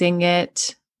phrasing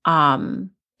it in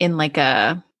like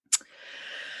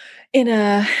in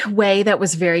a way that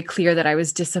was very clear that I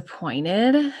was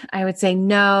disappointed, I would say,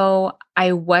 no,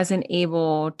 I wasn't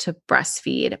able to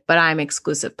breastfeed, but I'm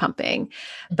exclusive pumping.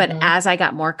 But Mhm. as I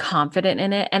got more confident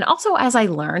in it, and also as I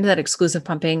learned that exclusive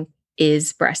pumping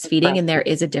is breastfeeding and there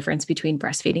is a difference between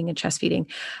breastfeeding and chest feeding.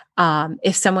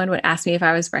 If someone would ask me if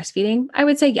I was breastfeeding, I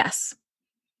would say yes.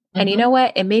 And you know Mhm.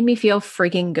 what? It made me feel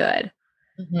freaking good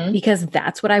Mhm. because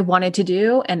that's what I wanted to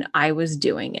do and I was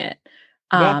doing it.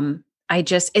 Yeah.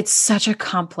 It's such a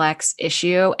complex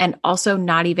issue. And also,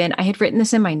 not even, I had written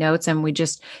this in my notes and we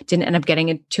just didn't end up getting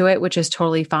into it, which is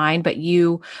totally fine. But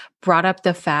you brought up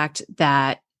the fact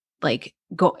that, like,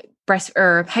 go breast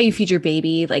or how you feed your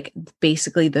baby, like,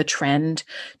 basically the trend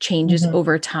changes Mhm.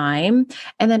 over time.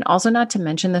 And then also, not to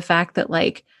mention the fact that,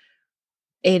 like,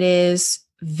 it is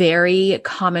very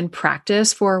common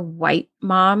practice for white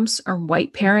moms or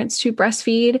white parents to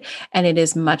breastfeed, and it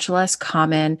is much less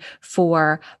common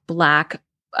for Black,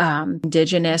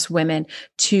 Indigenous women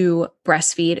to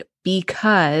breastfeed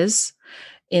because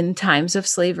in times of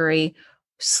slavery,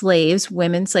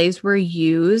 women slaves were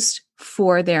used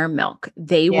for their milk.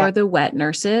 They Yeah. were the wet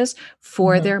nurses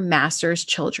for Mhm. their master's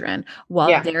children while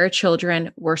Yeah. their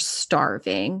children were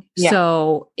starving. Yeah.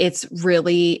 So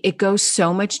it goes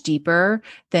so much deeper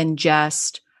than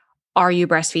just, are you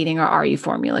breastfeeding or are you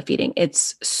formula feeding?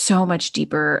 It's so much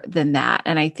deeper than that.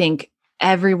 And I think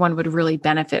everyone would really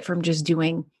benefit from just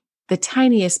doing the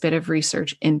tiniest bit of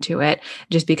research into it,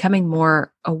 just becoming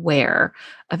more aware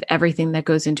of everything that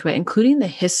goes into it, including the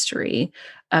history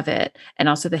of it and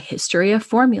also the history of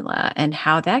formula and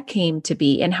how that came to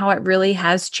be and how it really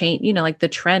has changed, like the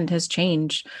trend has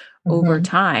changed over Mhm.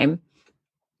 time.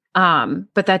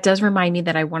 But that does remind me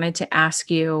that I wanted to ask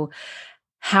you,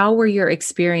 how were your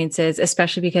experiences,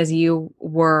 especially because you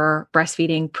were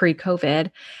breastfeeding pre-COVID?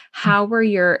 How were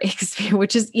your experience,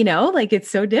 which is, like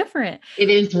it's so different. It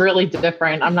is really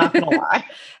different. I'm not going to lie.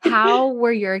 How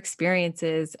were your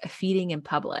experiences feeding in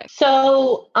public?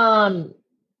 So,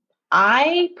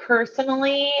 I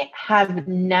personally have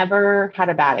never had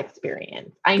a bad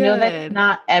experience. I know that's Good.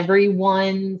 not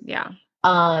Yeah.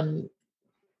 um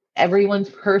everyone's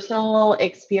personal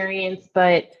experience,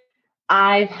 but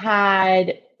I've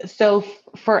had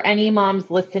for any moms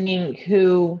listening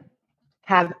who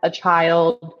have a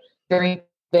child during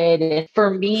COVID, for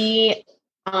me,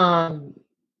 um,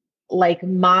 like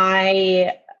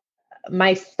my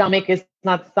stomach is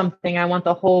not something I want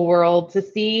the whole world to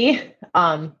see.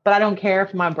 But I don't care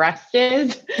if my breast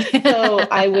is. So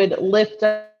I would lift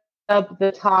up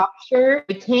the top shirt.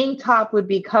 The tank top would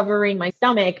be covering my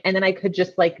stomach, and then I could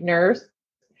just like nurse.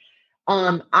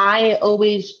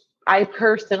 I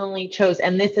personally chose,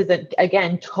 and this is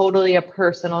again totally a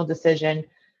personal decision,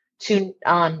 to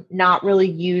not really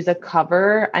use a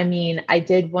cover. I mean, I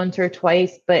did once or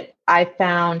twice, but I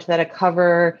found that a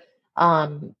cover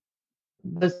um,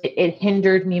 it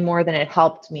hindered me more than it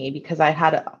helped me because I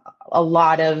had a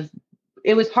lot of,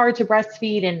 it was hard to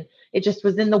breastfeed and it just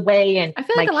was in the way, and I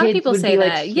feel my like a lot of kids people would say be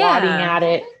like that. swatting Yeah. at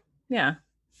it. Yeah.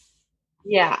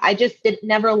 Yeah, I just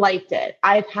never liked it.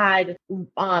 I've had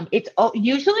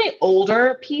usually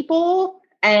older people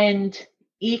and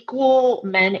equal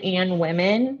men and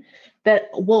women that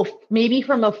will maybe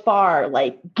from afar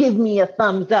like give me a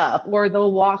thumbs up, or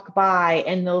they'll walk by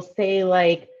and they'll say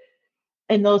like,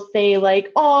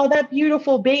 "Oh, that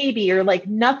beautiful baby," or like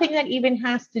nothing that even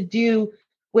has to do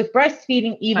with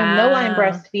breastfeeding, even though I'm Wow.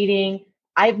 breastfeeding.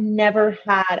 I've never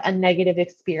had a negative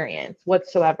experience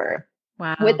whatsoever. With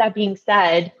Wow. that being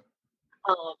said,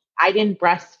 I didn't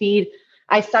breastfeed.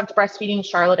 I stopped breastfeeding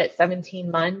Charlotte at 17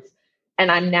 months,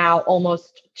 and I'm now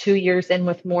almost 2 years in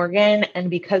with Morgan. And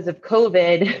because of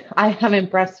COVID, I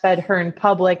haven't breastfed her in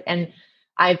public, and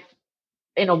I've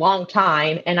in a long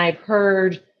time. And I've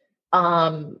heard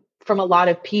from a lot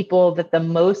of people that the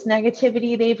most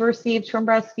negativity they've received from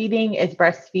breastfeeding is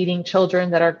breastfeeding children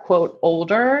that are quote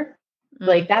older, Mm.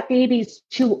 like that baby's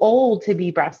too old to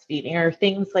be breastfeeding or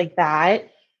things like that.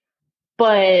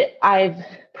 But I've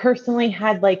personally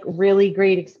had like really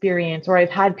great experience, or I've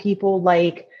had people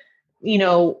like, you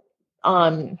know,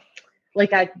 um,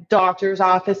 like at doctor's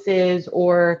offices,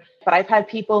 but I've had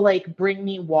people like bring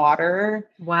me water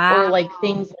or Wow. like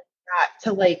things like that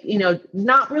to like,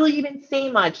 not really even say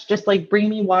much, just like bring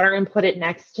me water and put it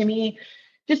next to me.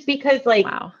 Just because like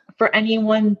Wow. for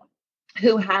anyone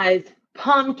who has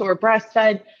pumped or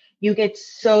breastfed, you get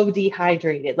so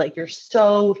dehydrated, like you're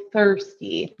so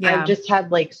thirsty. I've Yeah. just had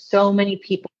like so many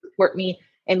people support me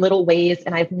in little ways,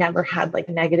 and I've never had like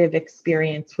a negative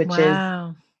experience, which is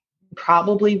Wow.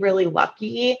 probably really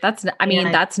lucky. I mean,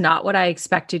 And that's not what I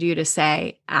expected you to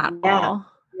say at yeah, all.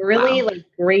 really Wow. like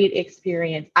great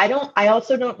experience. I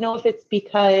also don't know if it's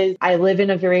because I live in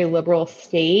a very liberal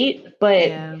state,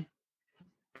 Yeah.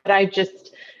 but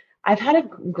I've had a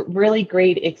really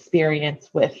great experience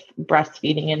with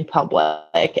breastfeeding in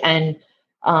public. And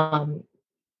um,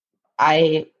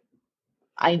 I,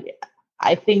 I,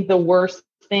 I think the worst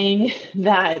thing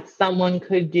that someone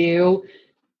could do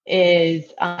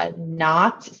is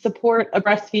not support a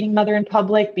breastfeeding mother in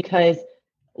public, because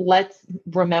let's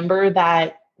remember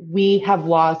that we have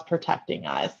laws protecting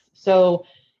us. So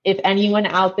if anyone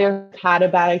out there had a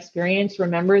bad experience,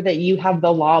 remember that you have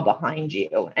the law behind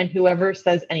you, and whoever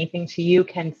says anything to you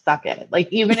can suck it.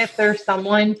 Like, even if there's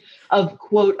someone of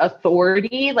quote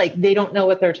authority, like they don't know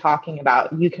what they're talking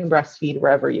about. You can breastfeed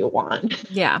wherever you want.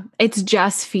 Yeah. It's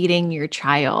just feeding your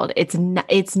child. It's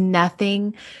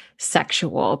nothing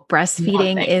sexual.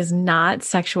 Breastfeeding Nothing. is not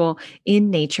sexual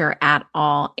in nature at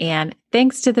all. And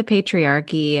thanks to the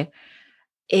patriarchy,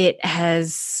 it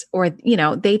has, or,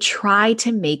 they try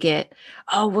to make it,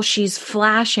 oh, well, she's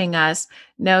flashing us.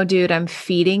 No, dude, I'm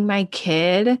feeding my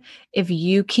kid. If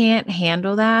you can't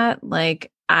handle that,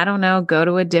 like, I don't know, go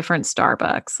to a different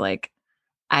Starbucks. Like,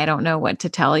 I don't know what to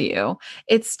tell you.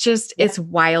 It's just, Yeah. it's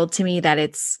wild to me that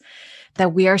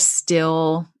we are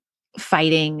still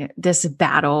fighting this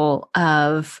battle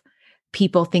of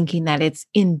people thinking that it's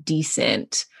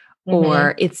indecent Mhm.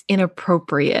 or it's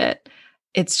inappropriate.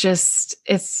 It's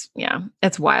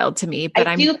wild to me, I but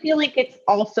I'm, do feel like it's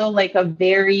also like a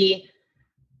very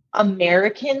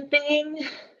American thing,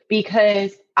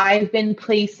 because I've been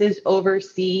places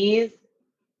overseas,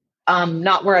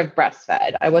 not where I've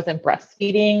breastfed. I wasn't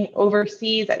breastfeeding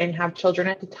overseas. I didn't have children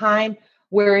at the time,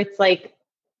 where it's like,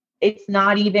 it's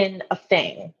not even a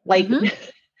thing. Like, Mhm.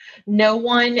 no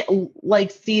one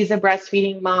like sees a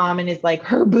breastfeeding mom and is like,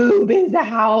 her boob is Yeah,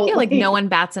 out. like no Like, one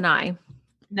bats an eye.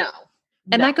 no,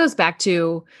 And no. that goes back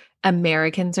to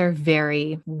Americans are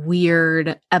very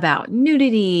weird about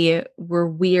nudity. We're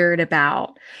weird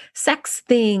about sex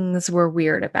things. We're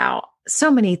weird about so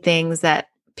many things that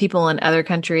people in other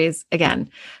countries,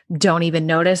 again, don't even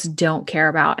notice, don't care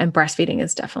about. And breastfeeding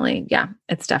is definitely,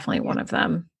 it's definitely one of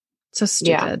them. So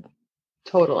Yeah, stupid.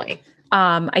 totally.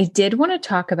 I did want to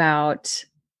talk about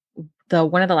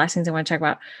one of the last things I want to talk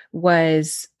about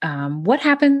was what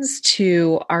happens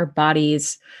to our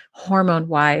bodies hormone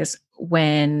wise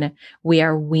when we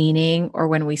are weaning or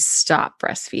when we stop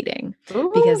breastfeeding.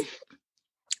 Ooh. Because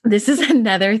this is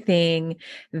another thing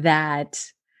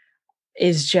that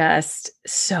is just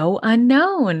so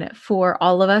unknown for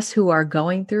all of us who are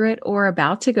going through it or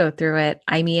about to go through it.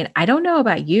 I mean, I don't know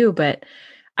about you, but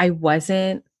I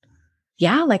wasn't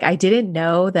like I didn't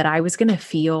know that I was going to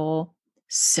feel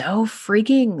so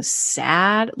freaking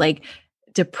sad. Like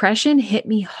depression hit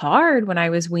me hard when I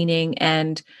was weaning.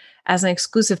 And as an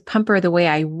exclusive pumper, the way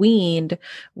I weaned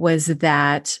was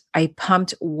that I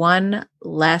pumped one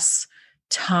less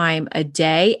time a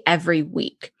day every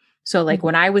week. So, like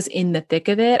when I was in the thick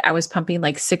of it, I was pumping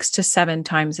like 6 to 7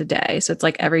 times a day. So, it's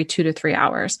like every 2 to 3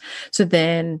 hours. So,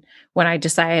 then when I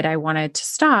decided I wanted to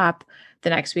stop, the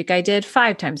next week I did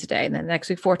 5 times a day, and then the next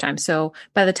week 4 times. So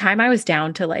by the time I was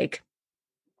down to like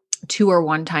 2 or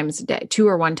 1 times a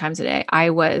day, I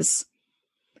was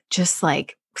just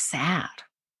like sad.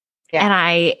 Yeah.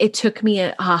 And it took me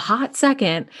a hot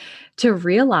second to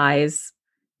realize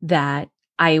that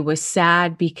I was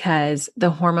sad because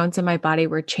the hormones in my body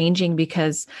were changing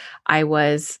because I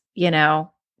was,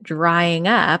 drying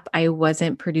up. I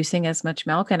wasn't producing as much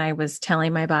milk and I was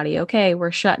telling my body, okay,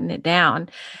 we're shutting it down.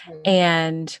 Mhm.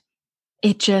 And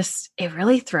it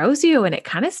really throws you and it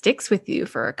kind of sticks with you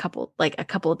for a couple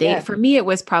of days. Yeah. For me, it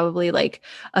was probably like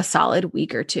a solid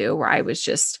week or two where I was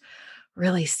just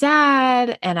really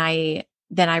sad. And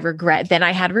then I had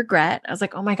regret. I was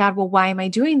like, oh my God, well, why am I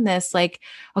doing this? Like,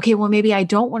 okay, well, maybe I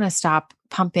don't want to stop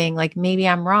pumping. Like maybe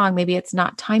I'm wrong. Maybe it's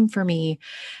not time for me.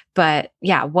 But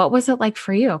yeah, what was it like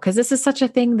for you? Because this is such a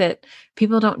thing that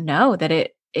people don't know that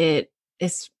it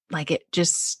is like, it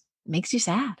just makes you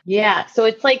sad. Yeah. So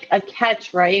it's like a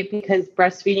catch, right? Because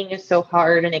breastfeeding is so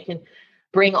hard and it can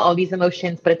bring all these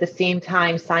emotions, but at the same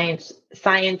time, science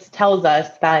tells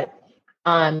us that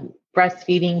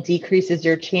breastfeeding decreases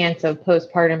your chance of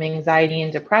postpartum anxiety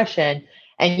and depression.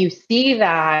 And you see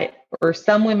that, or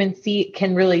some women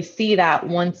can really see that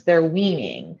once they're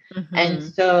weaning. And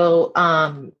Mhm. so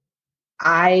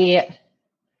I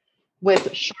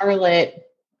with Charlotte,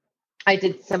 I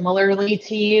did similarly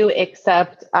to you,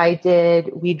 except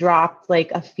we dropped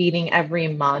like a feeding every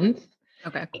month.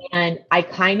 Okay. And I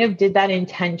kind of did that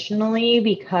intentionally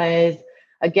because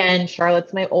again,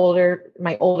 Charlotte's my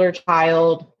older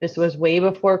child. This was way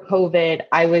before COVID.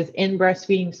 I was in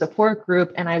breastfeeding support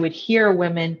group, and I would hear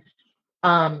women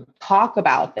talk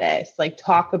about this, like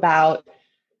talk about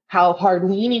how hard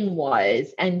weaning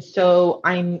was. And so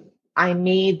I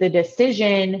made the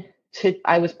decision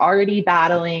I was already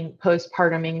battling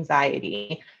postpartum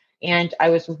anxiety, and I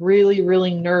was really,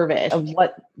 really nervous of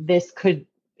what this could,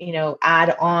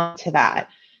 add on to that.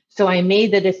 So I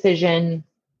made the decision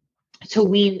to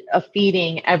wean a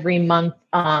feeding every month,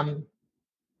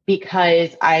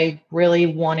 because I really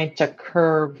wanted to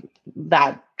curb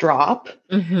that drop.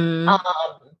 Mm-hmm.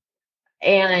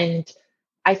 And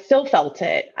I still felt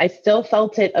it. I still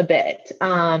felt it a bit.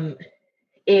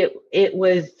 It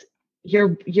was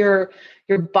your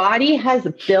body has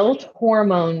built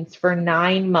hormones for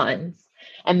 9 months,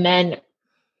 and then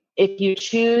if you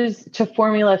choose to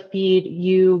formula feed,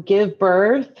 you give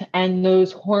birth, and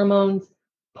those hormones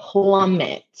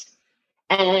plummet.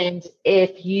 And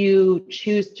if you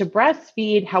choose to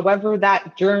breastfeed, however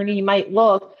that journey might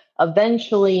look,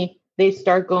 eventually they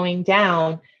start going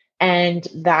down. And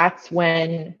that's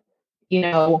when,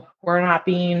 we're not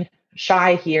being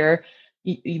shy here.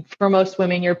 For most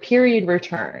women, your period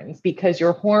returns because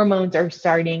your hormones are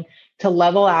starting to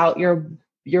level out.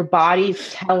 Your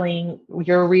body's telling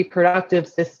your reproductive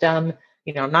system,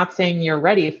 I'm not saying you're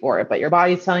ready for it, but your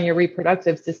body's telling your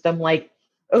reproductive system, like,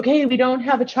 okay, we don't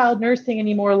have a child nursing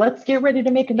anymore. Let's get ready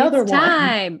to make another it's one.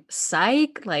 Time.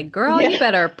 Psych. Like, girl, you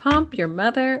better pump your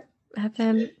mother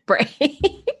effing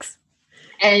brakes.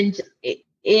 And it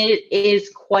is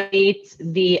quite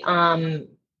the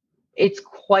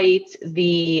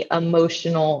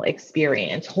emotional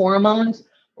experience. Hormones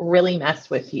really mess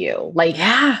with you. Like,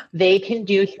 they can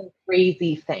do some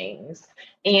crazy things.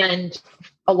 And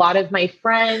a lot of my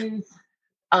friends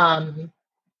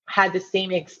had the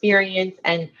same experience.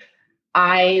 And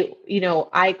I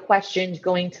questioned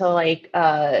going to like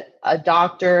a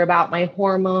doctor about my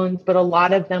hormones, but a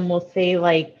lot of them will say,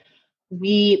 like,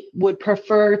 we would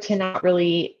prefer to not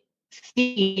really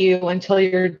see you until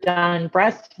you're done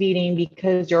breastfeeding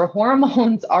because your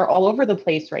hormones are all over the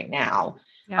place right now.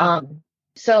 Yeah.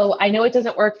 So I know it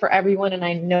doesn't work for everyone, and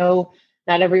I know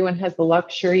not everyone has the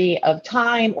luxury of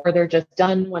time, or they're just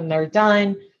done when they're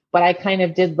done. But I kind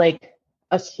of did like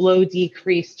a slow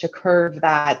decrease to curve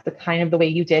that, the way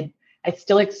you did. I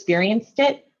still experienced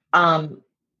it. I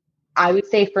would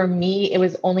say for me, it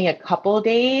was only a couple of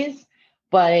days,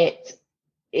 but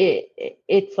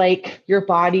it's like your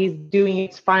body's doing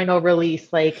its final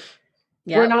release. Like,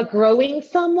 we're not growing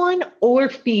someone or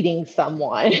feeding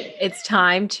someone. It's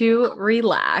time to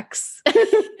relax.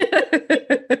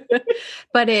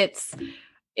 But it's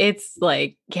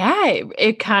like,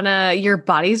 it kind of, your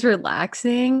body's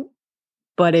relaxing,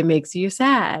 but it makes you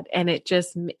sad. And it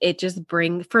just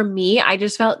for me, I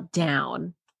just felt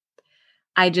down.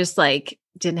 I just like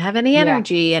didn't have any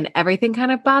energy, and everything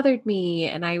kind of bothered me.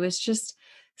 And I was just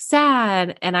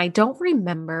sad. And I don't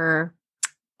remember,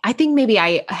 I think maybe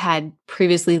I had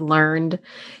previously learned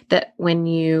that when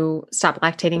you stop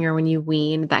lactating or when you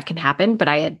wean, that can happen. But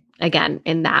I had, again,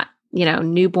 in that,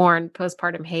 newborn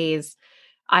postpartum haze,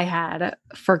 I had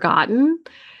forgotten.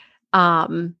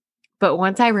 But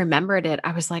once I remembered it,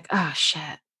 I was like, oh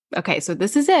shit. Okay. So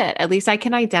this is it. At least I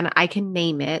can I can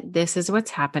name it. This is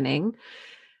what's happening,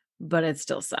 but it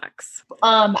still sucks.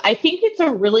 I think it's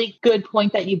a really good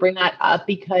point that you bring that up,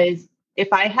 because if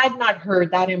I had not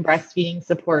heard that in breastfeeding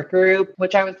support group,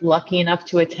 which I was lucky enough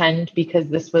to attend because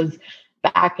this was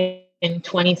back in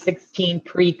 2016,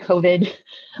 pre-COVID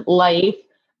life,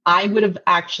 I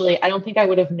don't think I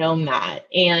would have known that.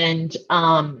 And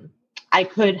I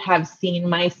could have seen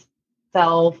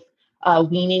myself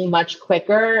weaning much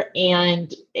quicker,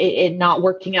 and it not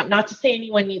working out. Not to say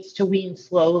anyone needs to wean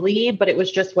slowly, but it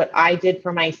was just what I did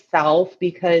for myself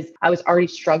because I was already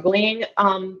struggling.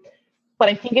 But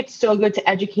I think it's still good to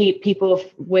educate people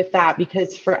with that,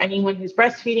 because for anyone who's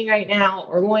breastfeeding right now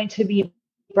or going to be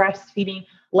breastfeeding,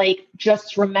 like,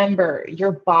 just remember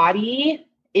your body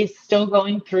is still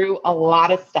going through a lot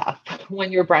of stuff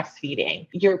when you're breastfeeding.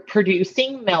 You're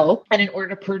producing milk, and in order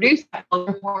to produce that,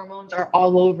 your hormones are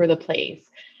all over the place.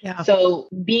 Yeah. So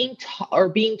being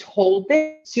told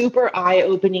this, super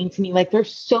eye-opening to me. Like,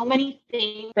 there's so many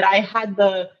things that I had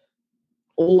the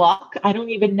luck, I don't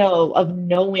even know, of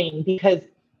knowing, because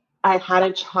I had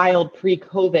a child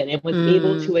pre-COVID and was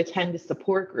able to attend a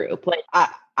support group. Like,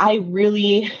 I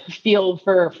really feel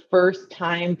for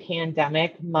first-time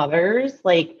pandemic mothers,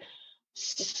 like,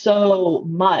 so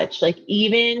much. Like,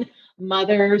 even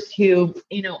mothers who,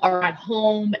 are at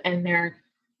home and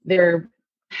they're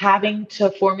having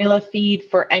to formula feed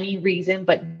for any reason,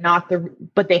 but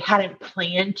they hadn't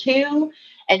planned to,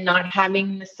 and not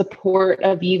having the support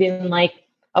of even like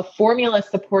a formula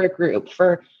support group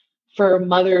for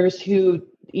mothers who,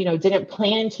 didn't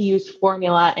plan to use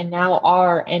formula and now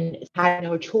are and had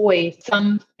no choice.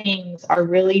 Some things are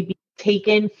really being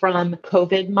taken from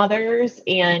COVID mothers.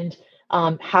 And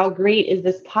how great is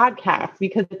this podcast?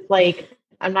 Because it's like,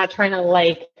 I'm not trying to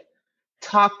like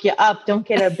talk you up, don't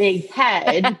get a big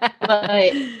head,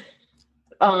 but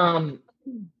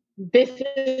this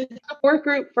is a support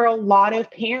group for a lot of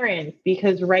parents,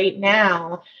 because right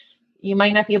now you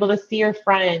might not be able to see your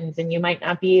friends and you might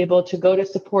not be able to go to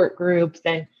support groups,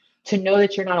 and to know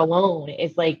that you're not alone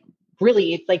is like,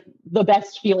 really, it's like the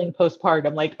best feeling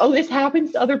postpartum. Like, oh, this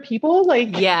happens to other people.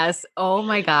 Like, yes. Oh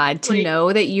my God. To like,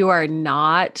 know that you are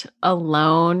not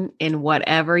alone in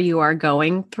whatever you are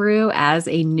going through as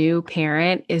a new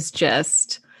parent is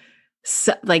just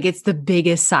like, it's the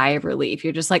biggest sigh of relief.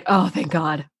 You're just like, oh, thank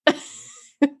God.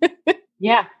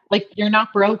 yeah. Like, you're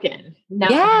not broken. No,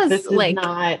 yes. this is like,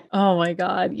 not. Oh my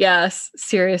God. Yes.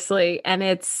 Seriously. And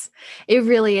it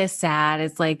really is sad.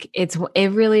 It's like, it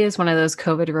really is one of those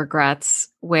COVID regrets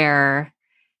where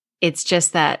it's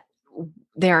just that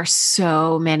there are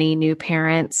so many new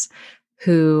parents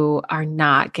who are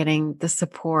not getting the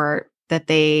support that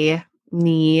they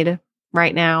need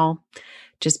right now,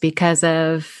 just because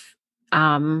of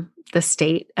the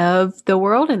state of the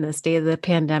world and the state of the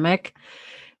pandemic.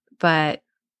 But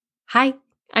hi,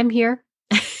 I'm here.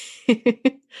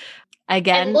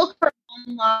 Again. And look for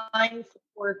online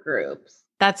support groups.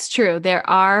 That's true. There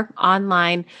are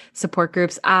online support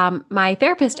groups. My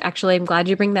therapist, actually, I'm glad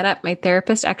you bring that up. My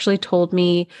therapist actually told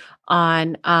me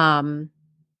on,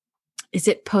 is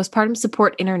it Postpartum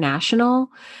Support International?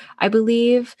 I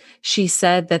believe she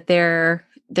said that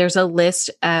there's a list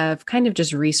of kind of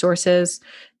just resources.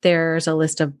 There's a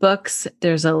list of books.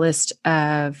 There's a list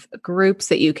of groups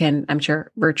that you can, I'm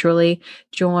sure, virtually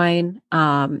join.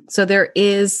 So there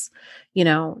is,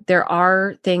 there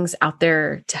are things out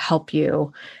there to help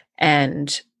you.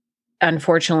 And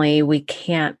unfortunately, we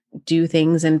can't do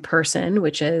things in person,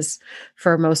 which is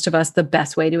for most of us the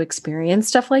best way to experience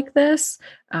stuff like this.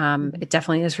 It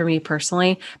definitely is for me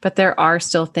personally, but there are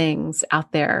still things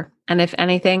out there. And if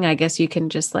anything, I guess you can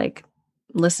just like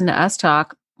listen to us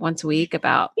talk once a week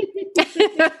about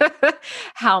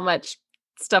how much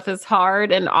stuff is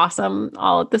hard and awesome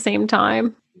all at the same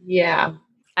time. Yeah.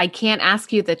 I can't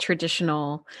ask you the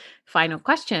traditional final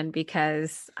question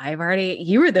because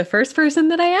you were the first person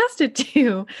that I asked it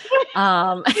to.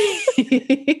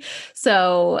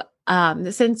 So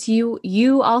since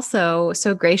you also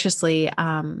so graciously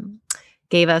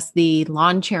gave us the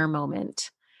lawn chair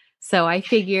moment, so I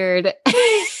figured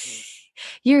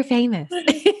you're famous.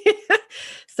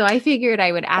 So I figured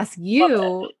I would ask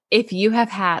you if you have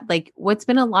had, like, what's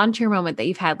been a lawn chair moment that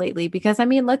you've had lately? Because I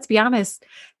mean, let's be honest,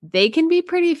 they can be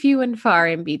pretty few and far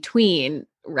in between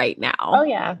right now. Oh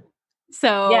yeah.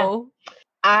 So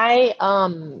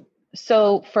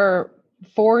so for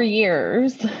 4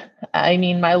 years, I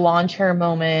mean, my lawn chair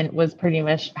moment was pretty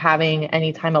much having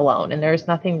any time alone, and there's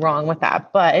nothing wrong with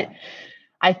that. But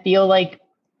I feel like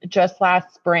just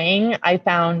last spring, I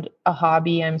found a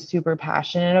hobby I'm super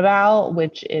passionate about,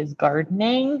 which is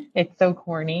gardening. It's so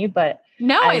corny, but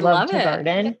I love to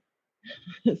garden.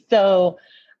 So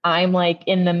I'm like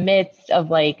in the midst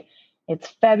of like, it's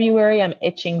February, I'm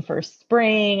itching for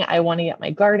spring. I want to get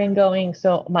my garden going.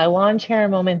 So my lawn chair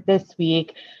moment this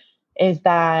week is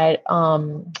that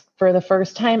for the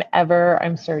first time ever,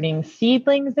 I'm starting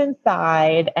seedlings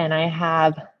inside, and I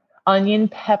have onion,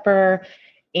 pepper,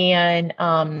 and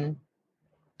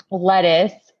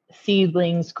lettuce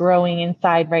seedlings growing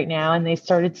inside right now, and they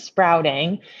started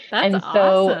sprouting. That's and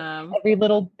awesome.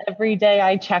 So every day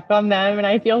I check on them, and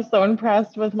I feel so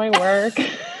impressed with my work.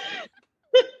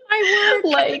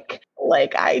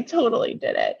 like I totally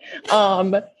did it.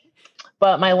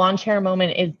 But my lawn chair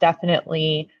moment is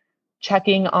definitely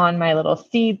checking on my little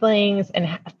seedlings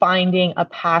and finding a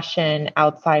passion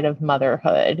outside of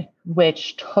motherhood,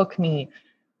 which took me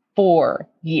 4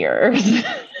 years.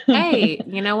 Hey,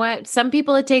 you know what? Some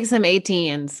people it takes them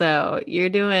 18, so you're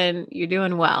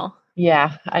doing well.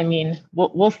 Yeah, I mean,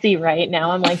 we'll see. Right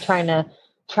now, I'm like trying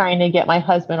to get my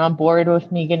husband on board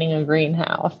with me getting a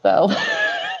greenhouse. So,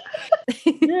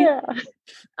 yeah.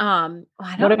 I don't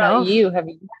what about know. you? Have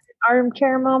you had an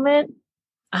armchair moment?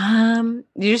 Did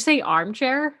you say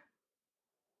armchair?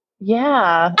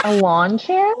 Yeah, a lawn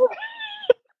chair.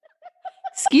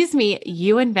 Excuse me,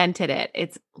 you invented it.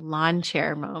 It's lawn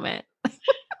chair moment.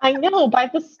 I know, by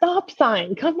the stop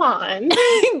sign. Come on.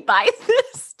 By the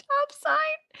stop stop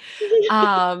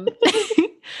sign.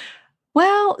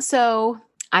 Well, so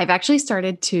I've actually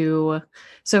started to,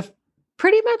 so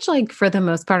pretty much like for the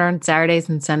most part on Saturdays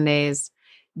and Sundays,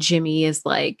 Jimmy is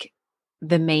like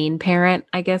the main parent,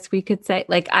 I guess we could say.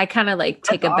 Like I kind of like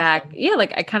take That's a back, awesome. yeah,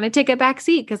 like I kind of take a back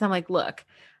seat because I'm like, look,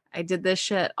 I did this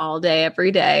shit all day,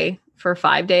 every day for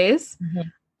 5 days.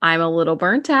 Mhm. I'm a little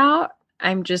burnt out.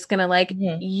 I'm just gonna like,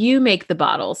 Mhm. you make the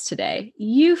bottles today.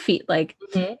 You feed, like,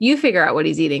 Mhm. you figure out what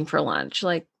he's eating for lunch.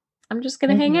 Like, I'm just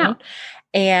gonna hang Mhm. out.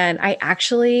 And I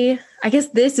guess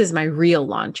this is my real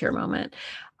lawn chair moment.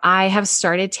 I have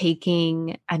started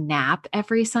taking a nap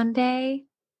every Sunday,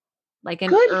 like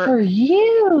Good for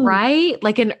you. right?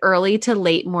 Like an early to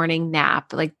late morning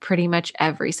nap, like pretty much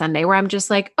every Sunday where I'm just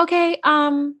like, okay,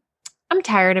 I'm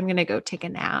tired. I'm going to go take a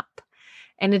nap.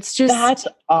 And it's That's just,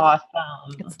 awesome.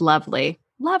 it's lovely.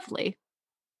 Lovely.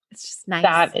 It's just nice.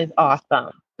 That is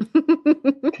awesome.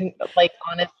 Like,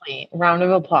 honestly, round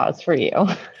of applause for you.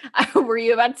 Were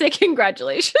you about to say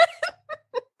congratulations?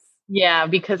 Yeah,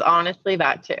 because honestly,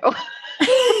 that too.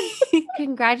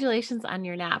 Congratulations on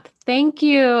your nap. Thank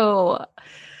you.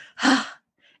 I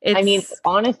mean, It's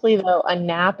honestly, though, a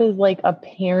nap is like a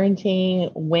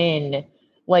parenting win.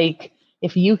 Like,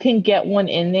 if you can get one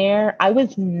in there, I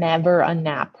was never a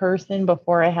nap person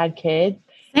before I had kids.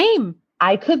 same.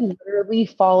 I could literally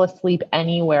fall asleep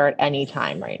anywhere at any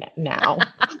time right now.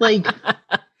 Like,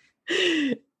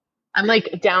 I'm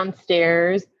like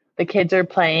downstairs, the kids are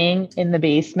playing in the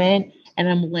basement, and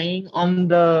I'm laying on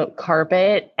the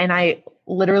carpet, and I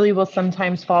literally will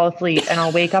sometimes fall asleep and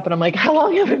I'll wake up and I'm like, how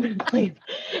long have I been asleep?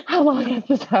 How long has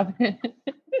this happened?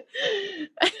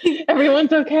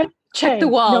 Everyone's okay. Check the Okay, no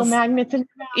walls. magnets in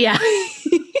Yeah.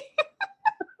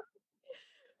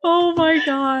 Oh my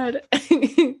God.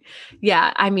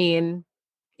 Yeah. I mean,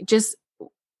 just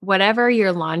whatever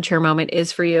your lawn chair moment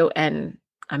is for you. And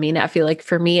I mean, I feel like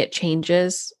for me, it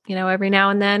changes, every now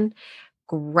and then.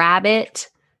 Grab it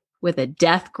with a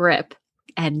death grip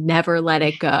and never let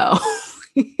it go.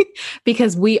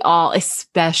 Because we all,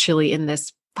 especially in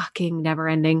this fucking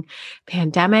never-ending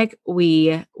pandemic,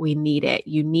 we need it.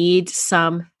 You need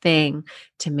something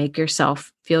to make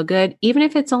yourself feel good, even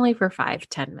if it's only for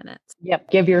 5-10 minutes. Yep,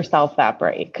 give yourself that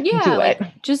break. Yeah, Do it.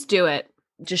 like just do it.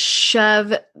 Just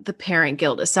shove the parent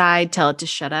guilt aside, tell it to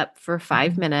shut up for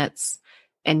 5 minutes,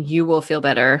 and you will feel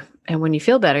better. And when you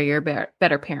feel better, you're a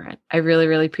better parent. I really,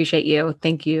 really appreciate you.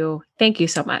 Thank you. Thank you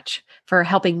so much for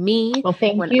helping me Well,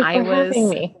 thank when you I for having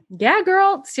was, me. yeah,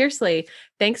 girl, seriously.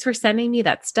 Thanks for sending me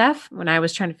that stuff when I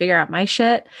was trying to figure out my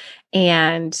shit.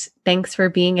 And thanks for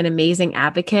being an amazing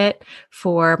advocate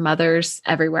for mothers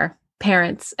everywhere,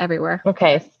 parents everywhere.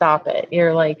 Okay, stop it.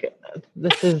 You're like,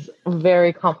 this is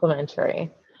very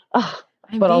complimentary. Ugh,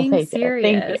 I'm but I'll being take it.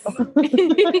 Thank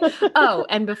serious. you. Oh,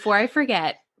 and before I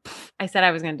forget, I said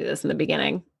I was going to do this in the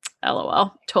beginning.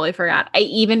 LOL. Totally forgot. I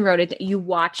even wrote it. You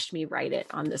watched me write it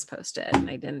on this post-it and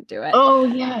I didn't do it. Oh,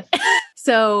 yes.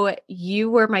 So you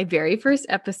were my very first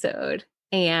episode,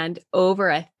 and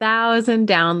over 1,000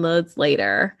 downloads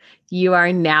later, you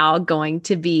are now going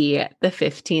to be the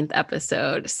 15th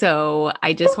episode. So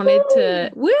I just wanted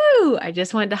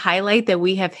to highlight that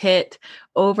we have hit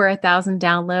over 1,000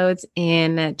 downloads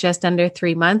in just under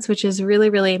 3 months, which is really,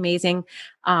 really amazing.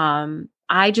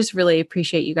 I just really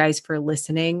appreciate you guys for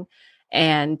listening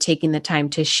and taking the time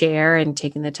to share, and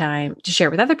taking the time to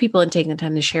share with other people, and taking the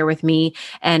time to share with me,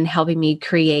 and helping me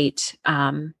create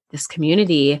this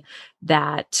community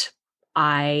that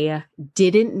I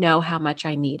didn't know how much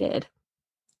I needed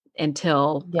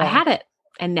until I Yes. had it.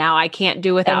 And now I can't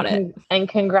do without it. And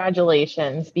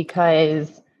congratulations,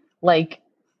 because like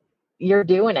you're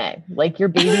doing it. Like your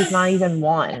baby's not even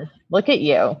one. Look at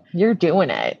you. You're doing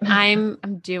it. I'm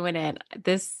doing it.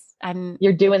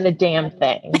 You're doing the damn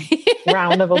thing.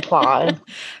 Round of applause.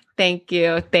 Thank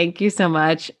you. Thank you so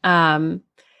much.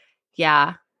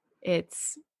 Yeah,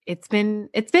 it's been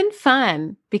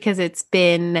fun because it's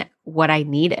been what I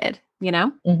needed,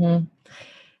 Mm-hmm.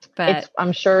 but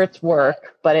I'm sure it's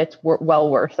work, but it's well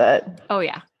worth it. oh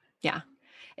yeah. Yeah.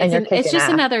 And you're It's kicking just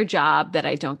ass. another job that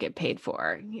I don't get paid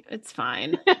for. It's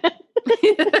fine.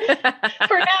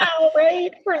 For now,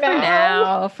 right?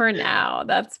 For now,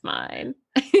 that's fine.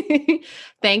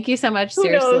 Thank you so much. Who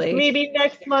knows? Seriously. Maybe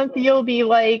next month you'll be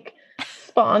like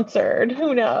sponsored.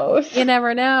 Who knows? You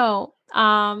never know.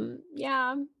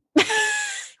 Yeah.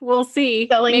 We'll see.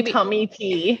 Selling tummy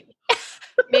tea.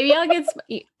 Maybe I'll get,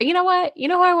 you know what? You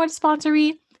know who I want to sponsor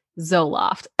me?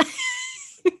 Zoloft.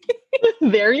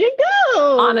 There you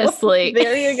go. Honestly.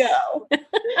 There you go.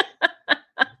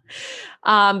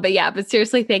 But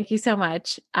seriously, thank you so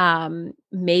much.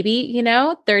 Maybe,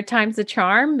 third time's a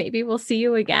charm. Maybe we'll see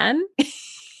you again.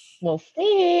 We'll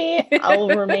see. I'll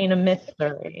remain a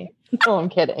mystery. Oh, I'm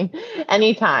kidding.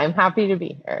 Anytime. Happy to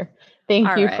be here.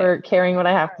 Thank you for caring what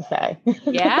I have to say.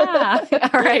 Yeah.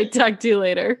 All right. Talk to you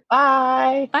later.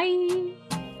 Bye. Bye.